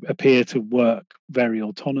appear to work very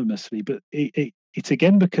autonomously, but it's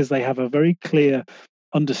again because they have a very clear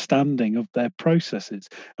understanding of their processes.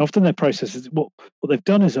 Often their processes, what they've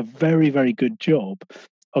done is a very, very good job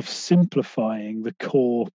of simplifying the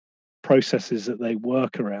core processes that they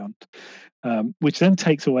work around, which then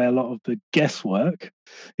takes away a lot of the guesswork.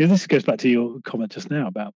 This goes back to your comment just now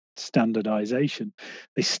about standardization.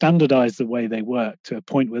 They standardize the way they work to a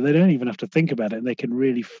point where they don't even have to think about it, and they can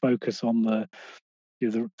really focus on the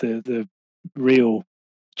real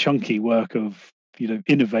chunky work of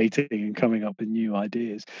innovating and coming up with new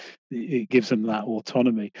ideas. It gives them that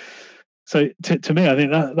autonomy. So to me, I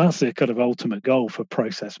think that's the kind of ultimate goal for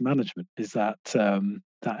process management, is that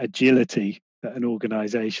that agility that an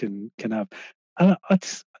organization can have. And I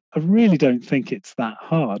really don't think it's that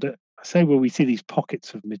hard. I say, where we see these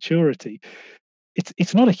pockets of maturity,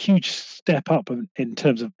 it's not a huge step up in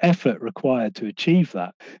terms of effort required to achieve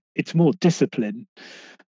that. It's more discipline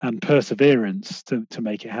and perseverance to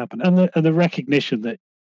make it happen, and the recognition that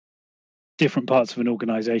different parts of an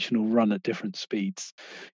organization will run at different speeds.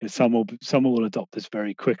 Some will adopt this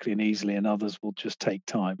very quickly and easily, and others will just take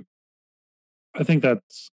time. I think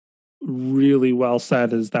that's really well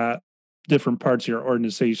said, is that different parts of your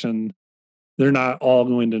organization, they're not all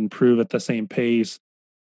going to improve at the same pace.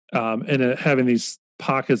 And having these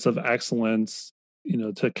pockets of excellence,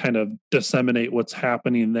 to kind of disseminate what's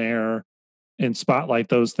happening there and spotlight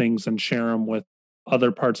those things and share them with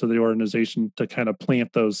other parts of the organization to kind of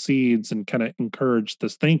plant those seeds and kind of encourage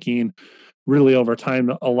this thinking, really over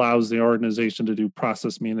time allows the organization to do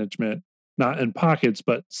process management, not in pockets,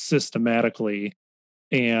 but systematically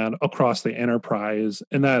and across the enterprise.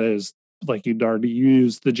 And that is, like you'd already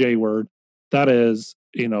used the J word, that is,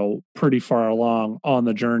 pretty far along on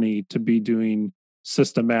the journey to be doing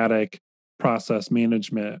systematic process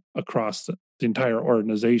management across the entire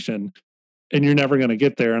organization. and you're never going to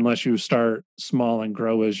get there unless you start small and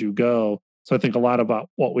grow as you go. So I think a lot about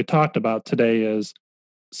what we talked about today is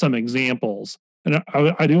some examples. And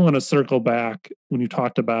I do want to circle back when you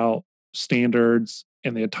talked about standards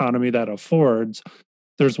and the autonomy that affords.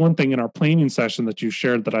 There's one thing in our planning session that you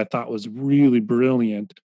shared that I thought was really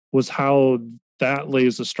brilliant, was how that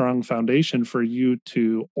lays a strong foundation for you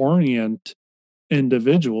to orient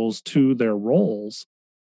individuals to their roles.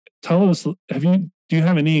 Tell us, do you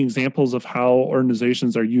have any examples of how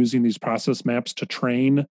organizations are using these process maps to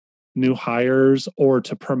train new hires or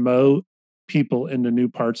to promote people into new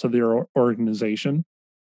parts of their organization?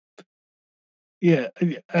 Yeah,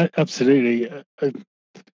 absolutely.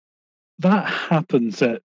 That happens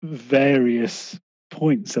at various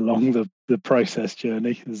points along the process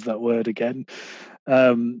journey. Is that word again?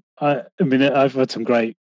 I mean, I've had some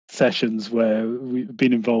great sessions where we've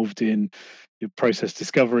been involved in process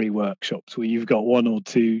discovery workshops where you've got one or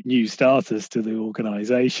two new starters to the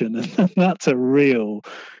organization, and that's a real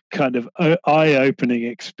kind of eye-opening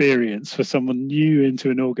experience for someone new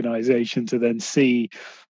into an organization to then see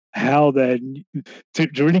how to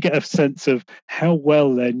really get a sense of how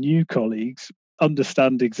well their new colleagues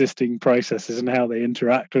understand existing processes and how they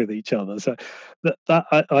interact with each other. So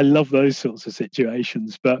I love those sorts of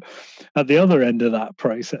situations. But at the other end of that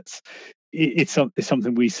process, it's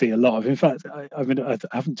something we see a lot of. In fact, I mean, I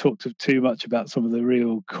haven't talked too much about some of the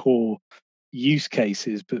real core use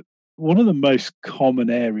cases, but one of the most common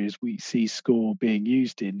areas we see Skore being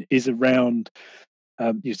used in is around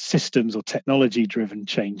systems or technology driven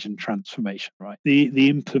change and transformation, right? The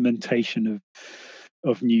implementation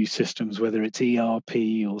of new systems, whether it's ERP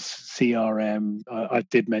or CRM. I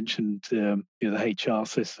did mention the HR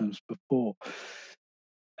systems before,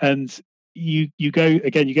 and you go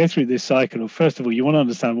through this cycle of, first of all, you want to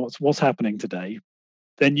understand what's happening today.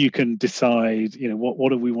 Then you can decide, what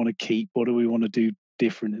do we want to keep, what do we want to do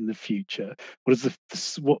different in the future,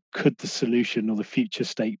 what could the solution or the future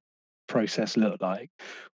state process look like,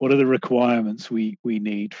 what are the requirements we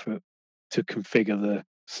need to configure the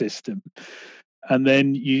system. And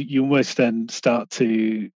then you almost then start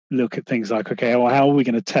to look at things like, okay, well, how are we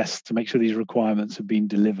going to test to make sure these requirements have been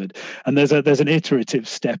delivered? And there's an iterative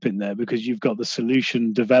step in there, because you've got the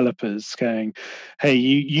solution developers going, hey,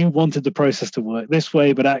 you wanted the process to work this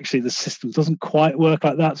way, but actually the system doesn't quite work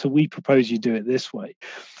like that, so we propose you do it this way.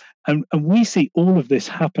 And we see all of this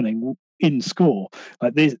happening in Skore.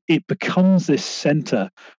 Like this, it becomes this center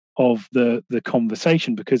of the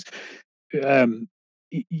conversation, because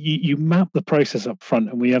you map the process up front,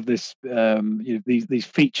 and we have this these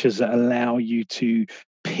features that allow you to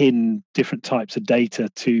pin different types of data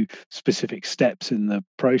to specific steps in the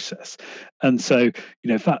process. And so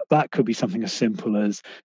that could be something as simple as,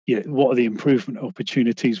 what are the improvement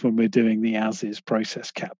opportunities when we're doing the as-is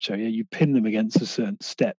process capture? You pin them against a certain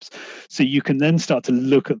steps, so you can then start to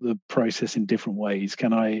look at the process in different ways.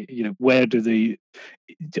 Where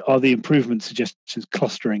are the improvement suggestions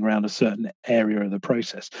clustering around a certain area of the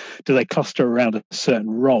process? Do they cluster around a certain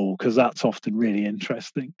role? Because that's often really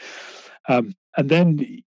interesting. And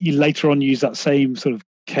then you later on use that same sort of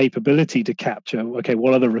capability to capture, okay,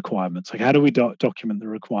 what are the requirements? Like, how do we document the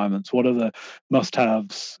requirements? What are the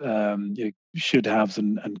must-haves, should-haves,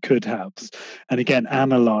 and could-haves? And again,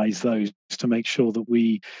 analyze those to make sure that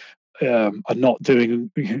we're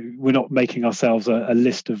not making ourselves a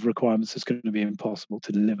list of requirements that's going to be impossible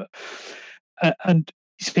to deliver. And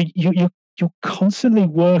so you're constantly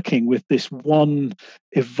working with this one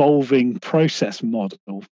evolving process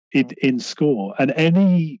model in Skore, and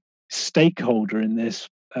any stakeholder in this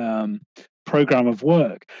program of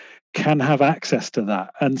work can have access to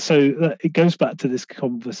that. And so it goes back to this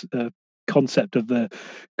concept of the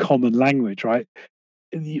common language, right?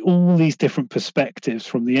 All these different perspectives,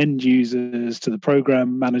 from the end users to the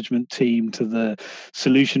program management team to the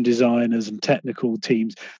solution designers and technical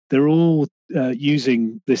teams, they're all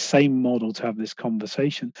using this same model to have this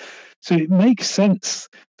conversation. So it makes sense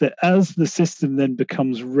that as the system then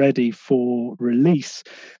becomes ready for release,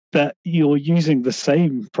 that you're using the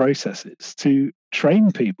same processes to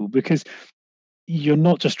train people, because you're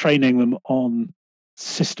not just training them on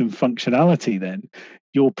system functionality, then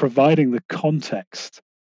you're providing the context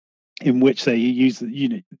in which they use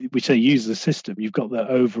the system. You've got the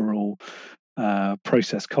overall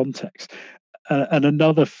process context. And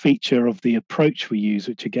another feature of the approach we use,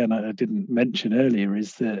 which again I didn't mention earlier,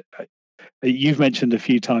 is that you've mentioned a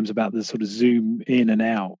few times about the sort of zoom in and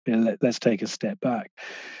out. Let's take a step back.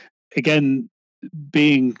 Again,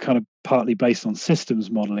 being kind of partly based on systems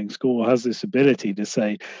modeling, Skore has this ability to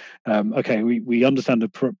say, okay, we understand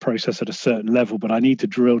the process at a certain level, but I need to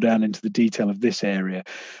drill down into the detail of this area.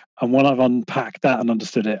 And when I've unpacked that and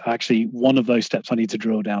understood it, actually, one of those steps I need to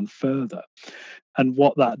drill down further. And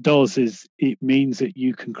what that does is it means that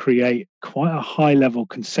you can create quite a high level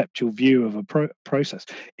conceptual view of a process.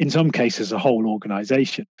 In some cases, a whole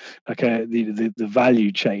organization, like the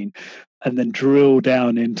value chain, and then drill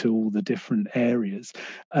down into all the different areas.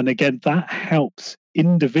 And again, that helps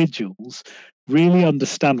individuals really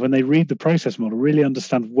understand, when they read the process model, really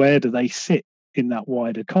understand where do they sit in that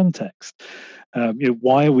wider context.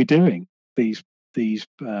 Why are we doing these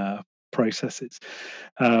processes?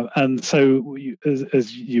 And so,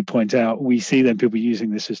 as you point out, we see then people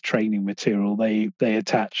using this as training material. They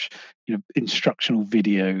attach, instructional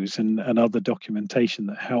videos and other documentation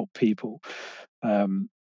that help people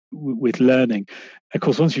with learning. Of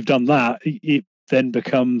course, once you've done that, it then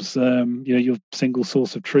becomes your single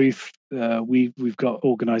source of truth. We've got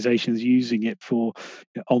organisations using it for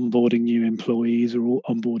onboarding new employees or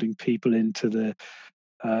onboarding people into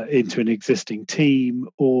an existing team,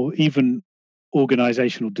 or even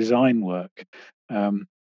organizational design work.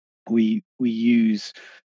 We use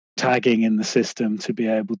tagging in the system to be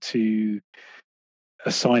able to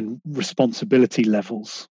assign responsibility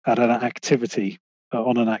levels at an activity,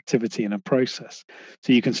 on an activity in a process.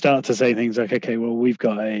 So you can start to say things like, okay, well, we've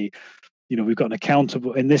got an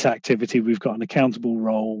accountable in this activity. We've got an accountable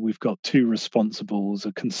role. We've got two responsibles,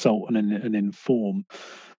 a consultant and an inform.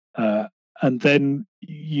 And then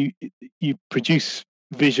you produce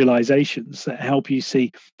visualizations that help you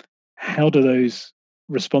see how do those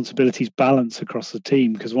responsibilities balance across the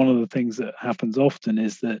team. Because one of the things that happens often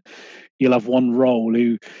is that you'll have one role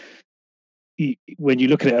who, when you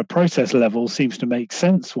look at it at a process level, seems to make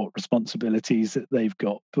sense what responsibilities that they've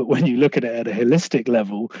got. But when you look at it at a holistic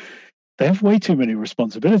level, they have way too many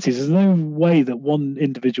responsibilities. There's no way that one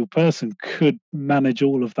individual person could manage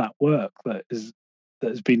all of that work that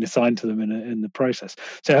has been assigned to them in the process.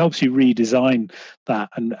 So it helps you redesign that,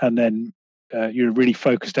 and then you're really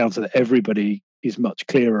focused down so that everybody is much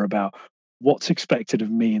clearer about what's expected of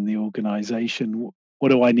me in the organization, what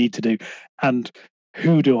do I need to do, and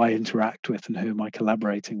who do I interact with, and who am I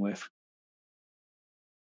collaborating with.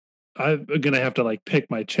 I'm going to have to pick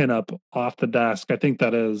my chin up off the desk. I think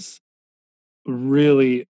that is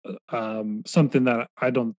really something that I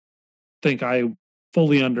don't think I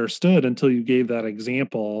fully understood until you gave that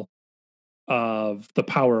example of the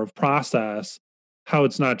power of process, how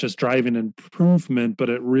it's not just driving improvement, but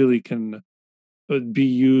it really can be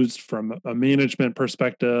used from a management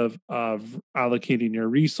perspective of allocating your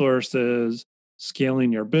resources,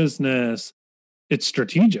 scaling your business. It's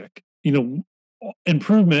strategic.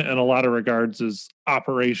 Improvement in a lot of regards is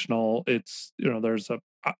operational. It's, there's a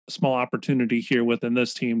small opportunity here within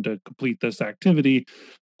this team to complete this activity.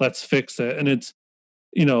 Let's fix it. And it's,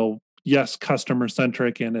 yes, customer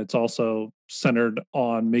centric, and it's also centered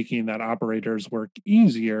on making that operator's work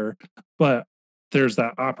easier. But there's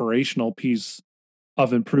that operational piece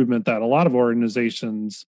of improvement that a lot of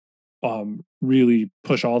organizations really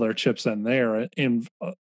push all their chips in there. And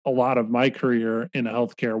a lot of my career in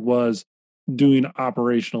healthcare was doing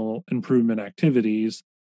operational improvement activities.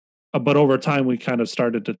 But over time, we kind of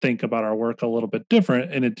started to think about our work a little bit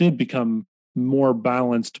different, and it did become more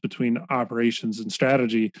balanced between operations and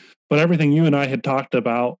strategy. But everything you and I had talked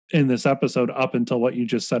about in this episode up until what you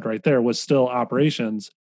just said right there was still operations.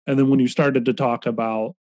 And then when you started to talk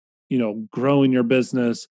about, growing your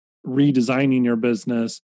business, redesigning your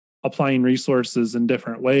business, applying resources in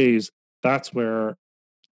different ways, that's where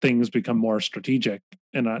things become more strategic.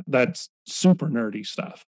 And that's super nerdy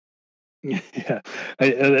stuff. Yeah,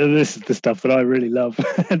 and this is the stuff that I really love,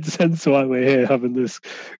 and hence why we're here having this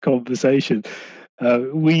conversation.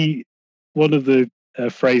 One of the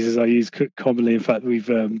phrases I use commonly, in fact, we've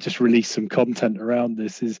just released some content around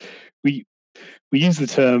this, is we use the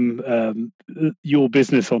term "your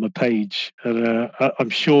business on a page," and I'm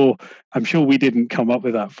sure we didn't come up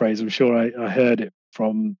with that phrase. I'm sure I heard it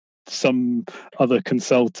from some other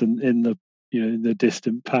consultant in the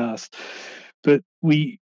distant past, but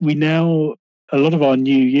we now, a lot of our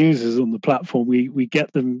new users on the platform, we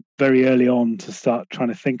get them very early on to start trying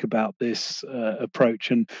to think about this approach.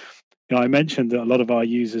 And I mentioned that a lot of our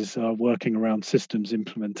users are working around systems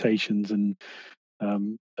implementations, and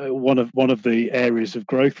one of the areas of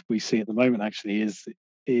growth we see at the moment actually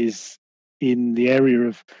is in the area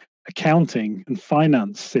of accounting and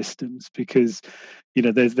finance systems, because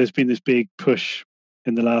there's been this big push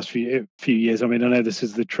in the last few years. I mean, I know this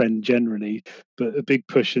is the trend generally, but a big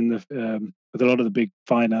push in the with a lot of the big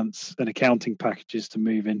finance and accounting packages to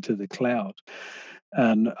move into the cloud,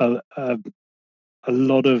 and a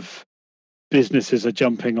lot of businesses are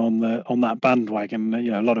jumping on that bandwagon.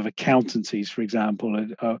 You know, a lot of accountancies, for example,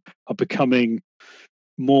 are becoming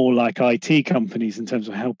more like IT companies in terms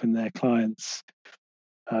of helping their clients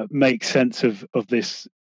make sense of this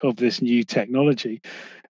new technology.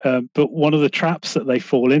 But one of the traps that they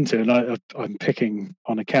fall into, and I'm picking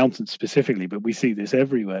on accountants specifically, but we see this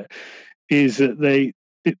everywhere, is that they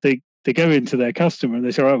go into their customer and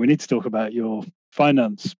they say, "All right, we need to talk about your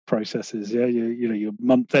finance processes, yeah, your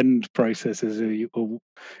month end processes, or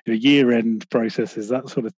your year end processes, that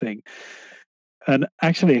sort of thing." And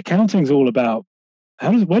actually, accounting is all about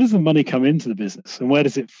where does the money come into the business and where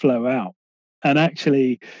does it flow out? And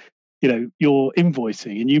actually, you're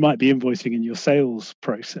invoicing, and you might be invoicing in your sales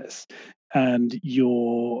process, and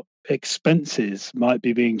your expenses might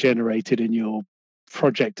be being generated in your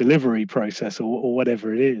project delivery process, or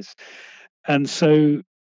whatever it is. And so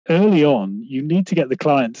early on, you need to get the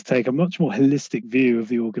client to take a much more holistic view of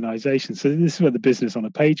the organization. So this is where the business on a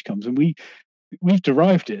page comes, and we've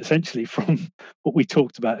derived it essentially from what we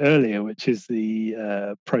talked about earlier, which is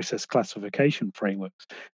the process classification frameworks.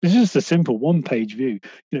 It's just a simple one-page view.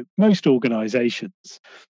 Most organizations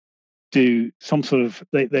do some sort of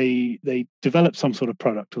they develop some sort of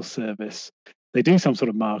product or service. They do some sort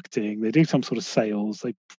of marketing. They do some sort of sales.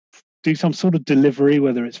 They do some sort of delivery,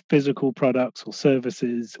 whether it's physical products or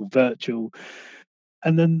services or virtual,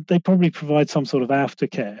 and then they probably provide some sort of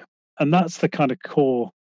aftercare. And that's the kind of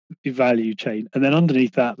core value chain. And then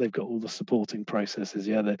underneath that, they've got all the supporting processes.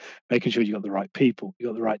 Yeah, they're making sure you got the right people, you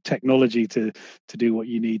got the right technology to do what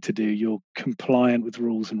you need to do. You're compliant with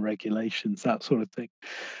rules and regulations, that sort of thing.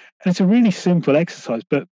 And it's a really simple exercise,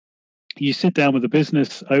 but you sit down with a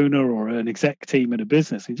business owner or an exec team in a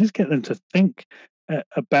business and just get them to think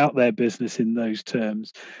about their business in those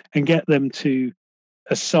terms, and get them to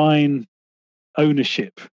assign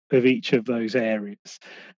ownership of each of those areas,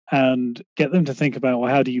 and get them to think about,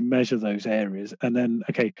 well, how do you measure those areas? And then,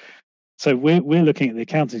 okay, so we're looking at the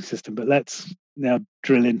accounting system, but let's now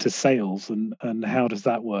drill into sales, and how does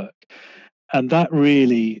that work? And that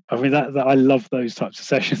really, I mean, that I love those types of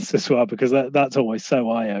sessions as well, because that's always so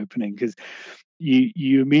eye-opening, because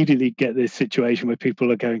you immediately get this situation where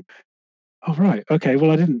people are going, "Oh, right, okay,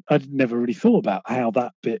 well, I'd never really thought about how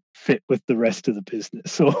that bit fit with the rest of the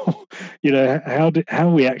business," or how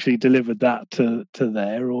we actually delivered that to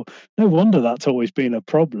there, or no wonder that's always been a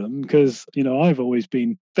problem, because I've always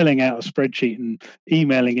been filling out a spreadsheet and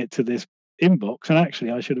emailing it to this inbox, and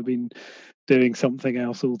actually I should have been doing something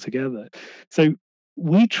else altogether. So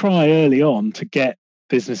we try early on to get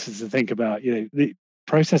businesses to think about, the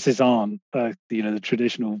processes aren't the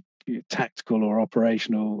traditional tactical or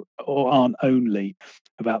operational, or aren't only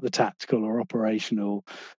about the tactical or operational,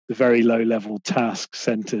 the very low level task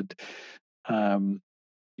centered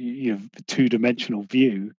two-dimensional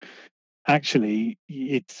view. Actually,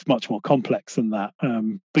 it's much more complex than that,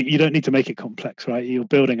 but you don't need to make it complex, right? You're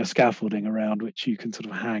building a scaffolding around which you can sort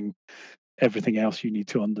of hang everything else you need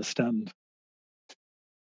to understand.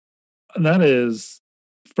 And that is,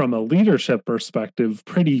 from a leadership perspective,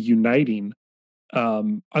 pretty uniting. I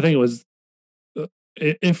think it was,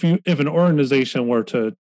 if an organization were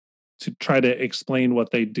to try to explain what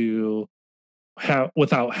they do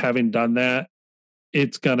without having done that,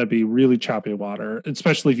 it's going to be really choppy water,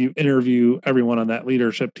 especially if you interview everyone on that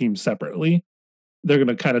leadership team separately. They're going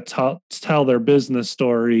to kind of tell their business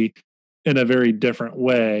story in a very different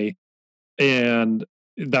way. And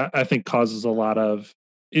that, I think, causes a lot of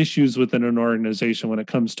issues within an organization when it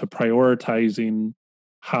comes to prioritizing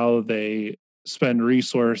how they spend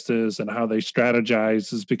resources and how they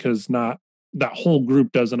strategize, is because not that whole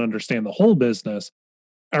group doesn't understand the whole business.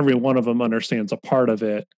 Every one of them understands a part of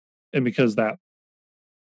it. And because that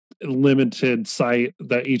limited sight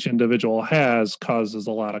that each individual has causes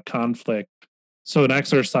a lot of conflict. So an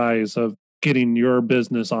exercise of getting your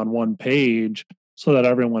business on one page so that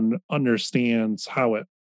everyone understands how it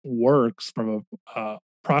works from a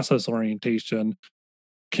process orientation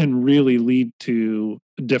can really lead to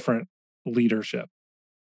different leadership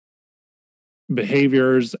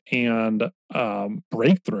behaviors and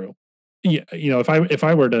breakthrough. Yeah, if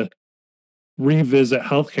I were to revisit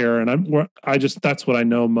healthcare, and that's what I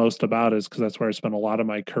know most about, is because that's where I spent a lot of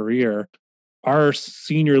my career. Our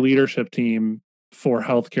senior leadership team for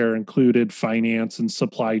healthcare included finance and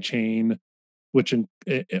supply chain, which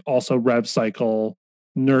it also rev cycle,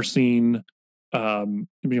 nursing,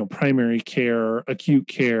 primary care, acute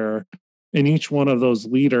care, and each one of those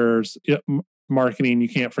leaders, marketing, you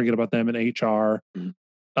can't forget about them, and HR,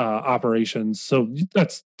 operations. So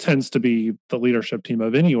that tends to be the leadership team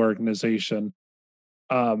of any organization.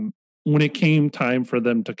 When it came time for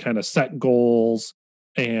them to kind of set goals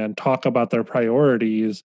and talk about their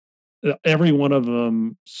priorities, every one of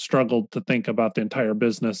them struggled to think about the entire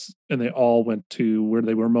business, and they all went to where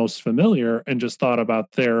they were most familiar and just thought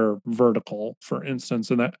about their vertical, for instance.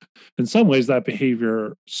 And that, in some ways, that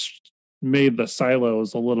behavior made the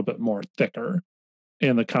silos a little bit more thicker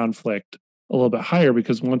and the conflict a little bit higher,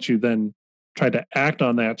 because once you then tried to act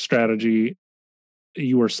on that strategy,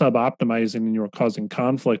 you were sub-optimizing and you were causing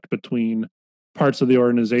conflict between parts of the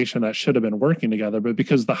organization that should have been working together. But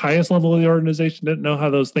because the highest level of the organization didn't know how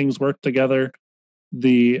those things work together,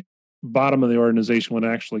 the bottom of the organization, when it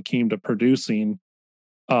actually came to producing,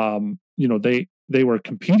 they were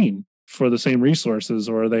competing for the same resources,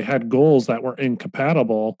 or they had goals that were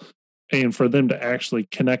incompatible, and for them to actually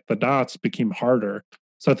connect the dots became harder.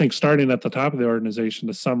 So I think starting at the top of the organization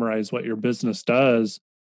to summarize what your business does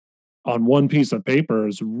on one piece of paper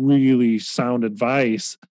is really sound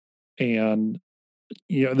advice. And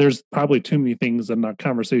there's probably too many things in that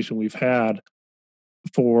conversation we've had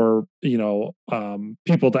for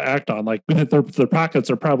people to act on. Like their pockets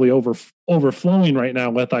are probably overflowing right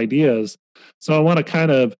now with ideas. So I want to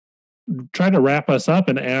kind of try to wrap us up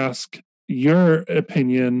and ask your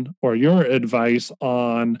opinion or your advice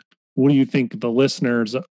on what do you think the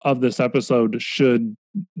listeners of this episode should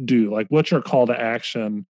do? Like, what's your call to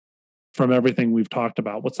action from everything we've talked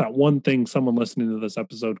about? What's that one thing someone listening to this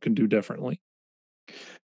episode can do differently?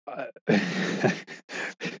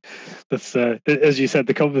 That's as you said,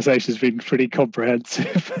 the conversation's been pretty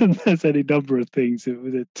comprehensive, and there's any number of things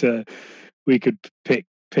that we could pick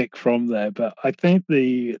from there. But I think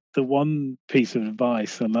the one piece of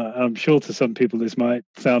advice, and I'm sure to some people this might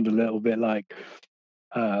sound a little bit like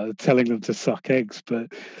telling them to suck eggs, but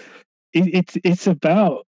it's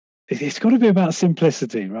got to be about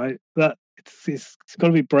simplicity, right? That it's got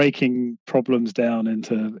to be breaking problems down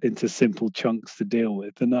into simple chunks to deal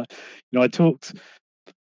with. And I talked,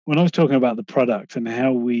 when I was talking about the product and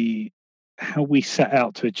how we set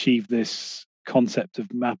out to achieve this concept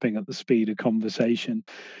of mapping at the speed of conversation,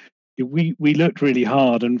 we looked really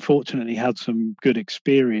hard, and fortunately had some good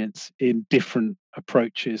experience in different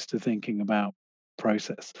approaches to thinking about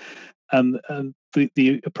process. And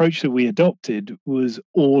the approach that we adopted was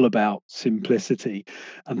all about simplicity,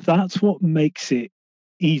 and that's what makes it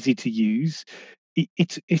easy to use.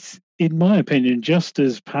 It's in my opinion just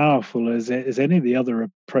as powerful as any of the other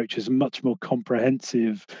approaches, much more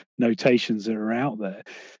comprehensive notations that are out there,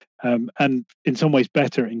 and in some ways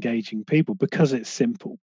better at engaging people because it's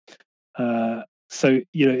simple. So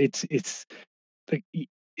it's like,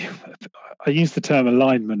 I use the term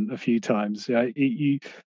alignment a few times.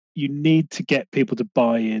 You need to get people to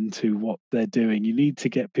buy into what they're doing. You need to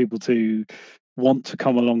get people to want to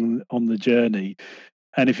come along on the journey.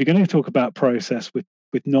 And if you're going to talk about process with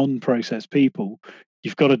non-process people,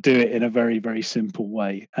 you've got to do it in a very, very simple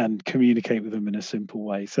way and communicate with them in a simple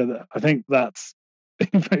way. So I think that's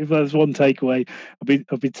if there's one takeaway,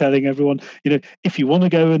 I'll be telling everyone, if you want to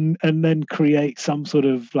go and then create some sort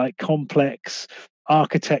of like complex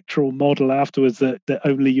architectural model afterwards that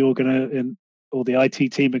only you're going to or the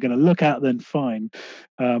IT team are going to look at, then fine.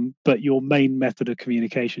 But your main method of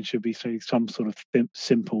communication should be some sort of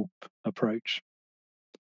simple approach.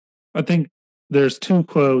 I think there's two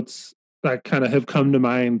quotes that kind of have come to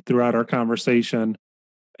mind throughout our conversation.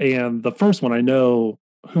 And the first one, I know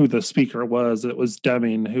who the speaker was. It was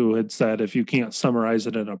Deming, who had said, if you can't summarize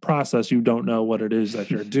it in a process, you don't know what it is that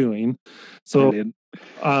you're doing. So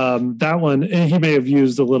that one, he may have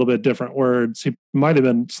used a little bit different words. He might have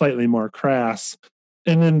been slightly more crass.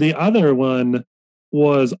 And then the other one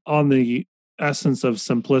was on the essence of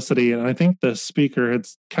simplicity. And I think the speaker had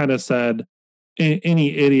kind of said,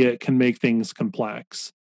 any idiot can make things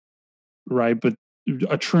complex, right? But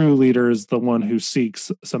a true leader is the one who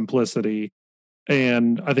seeks simplicity.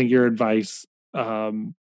 And I think your advice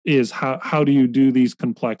is how do you do these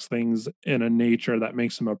complex things in a nature that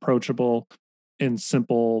makes them approachable and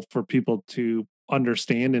simple for people to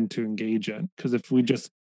understand and to engage in? Because if we just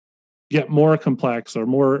get more complex or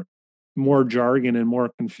more jargon and more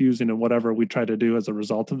confusing in whatever we try to do as a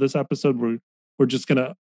result of this episode, we're just going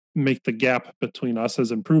to make the gap between us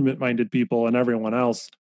as improvement-minded people and everyone else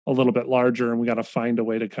a little bit larger, and we got to find a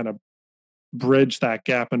way to kind of bridge that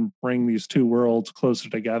gap and bring these two worlds closer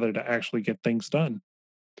together to actually get things done.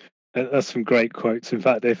 That's some great quotes. In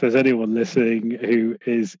fact, if there's anyone listening who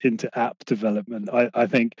is into app development, I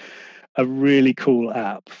think a really cool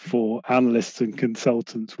app for analysts and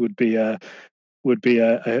consultants would be a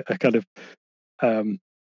kind of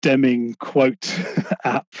Deming quote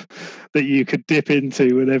app that you could dip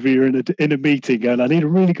into whenever you're in a meeting going, I need a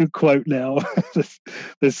really good quote now.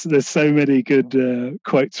 there's so many good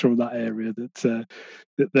quotes from that area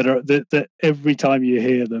that every time you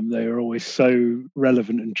hear them, they are always so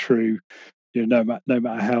relevant and true. No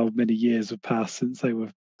matter how many years have passed since they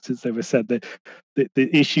were said. The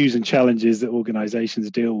issues and challenges that organizations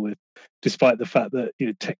deal with, despite the fact that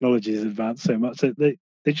technology has advanced so much, they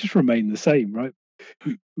just remain the same, right?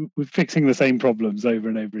 We're fixing the same problems over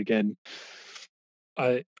and over again.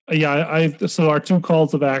 So our two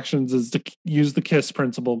calls of actions is to use the KISS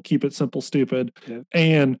principle, keep it simple, stupid,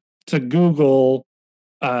 and to Google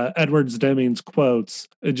Edwards Deming's quotes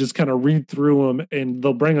and just kind of read through them, and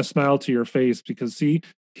they'll bring a smile to your face, because he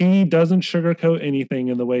doesn't sugarcoat anything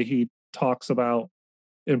in the way he talks about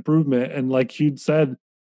improvement. And like you'd said,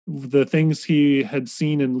 the things he had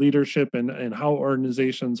seen in leadership and how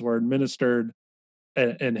organizations were administered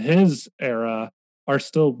in his era are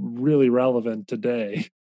still really relevant today.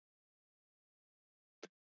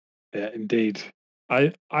 Yeah, indeed.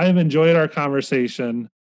 I've enjoyed our conversation.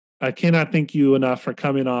 I cannot thank you enough for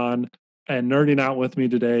coming on and nerding out with me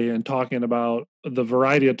today and talking about the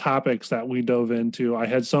variety of topics that we dove into. I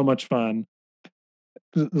had so much fun.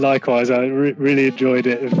 Likewise, I really enjoyed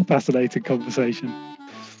it. It was a fascinating conversation.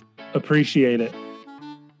 Appreciate it.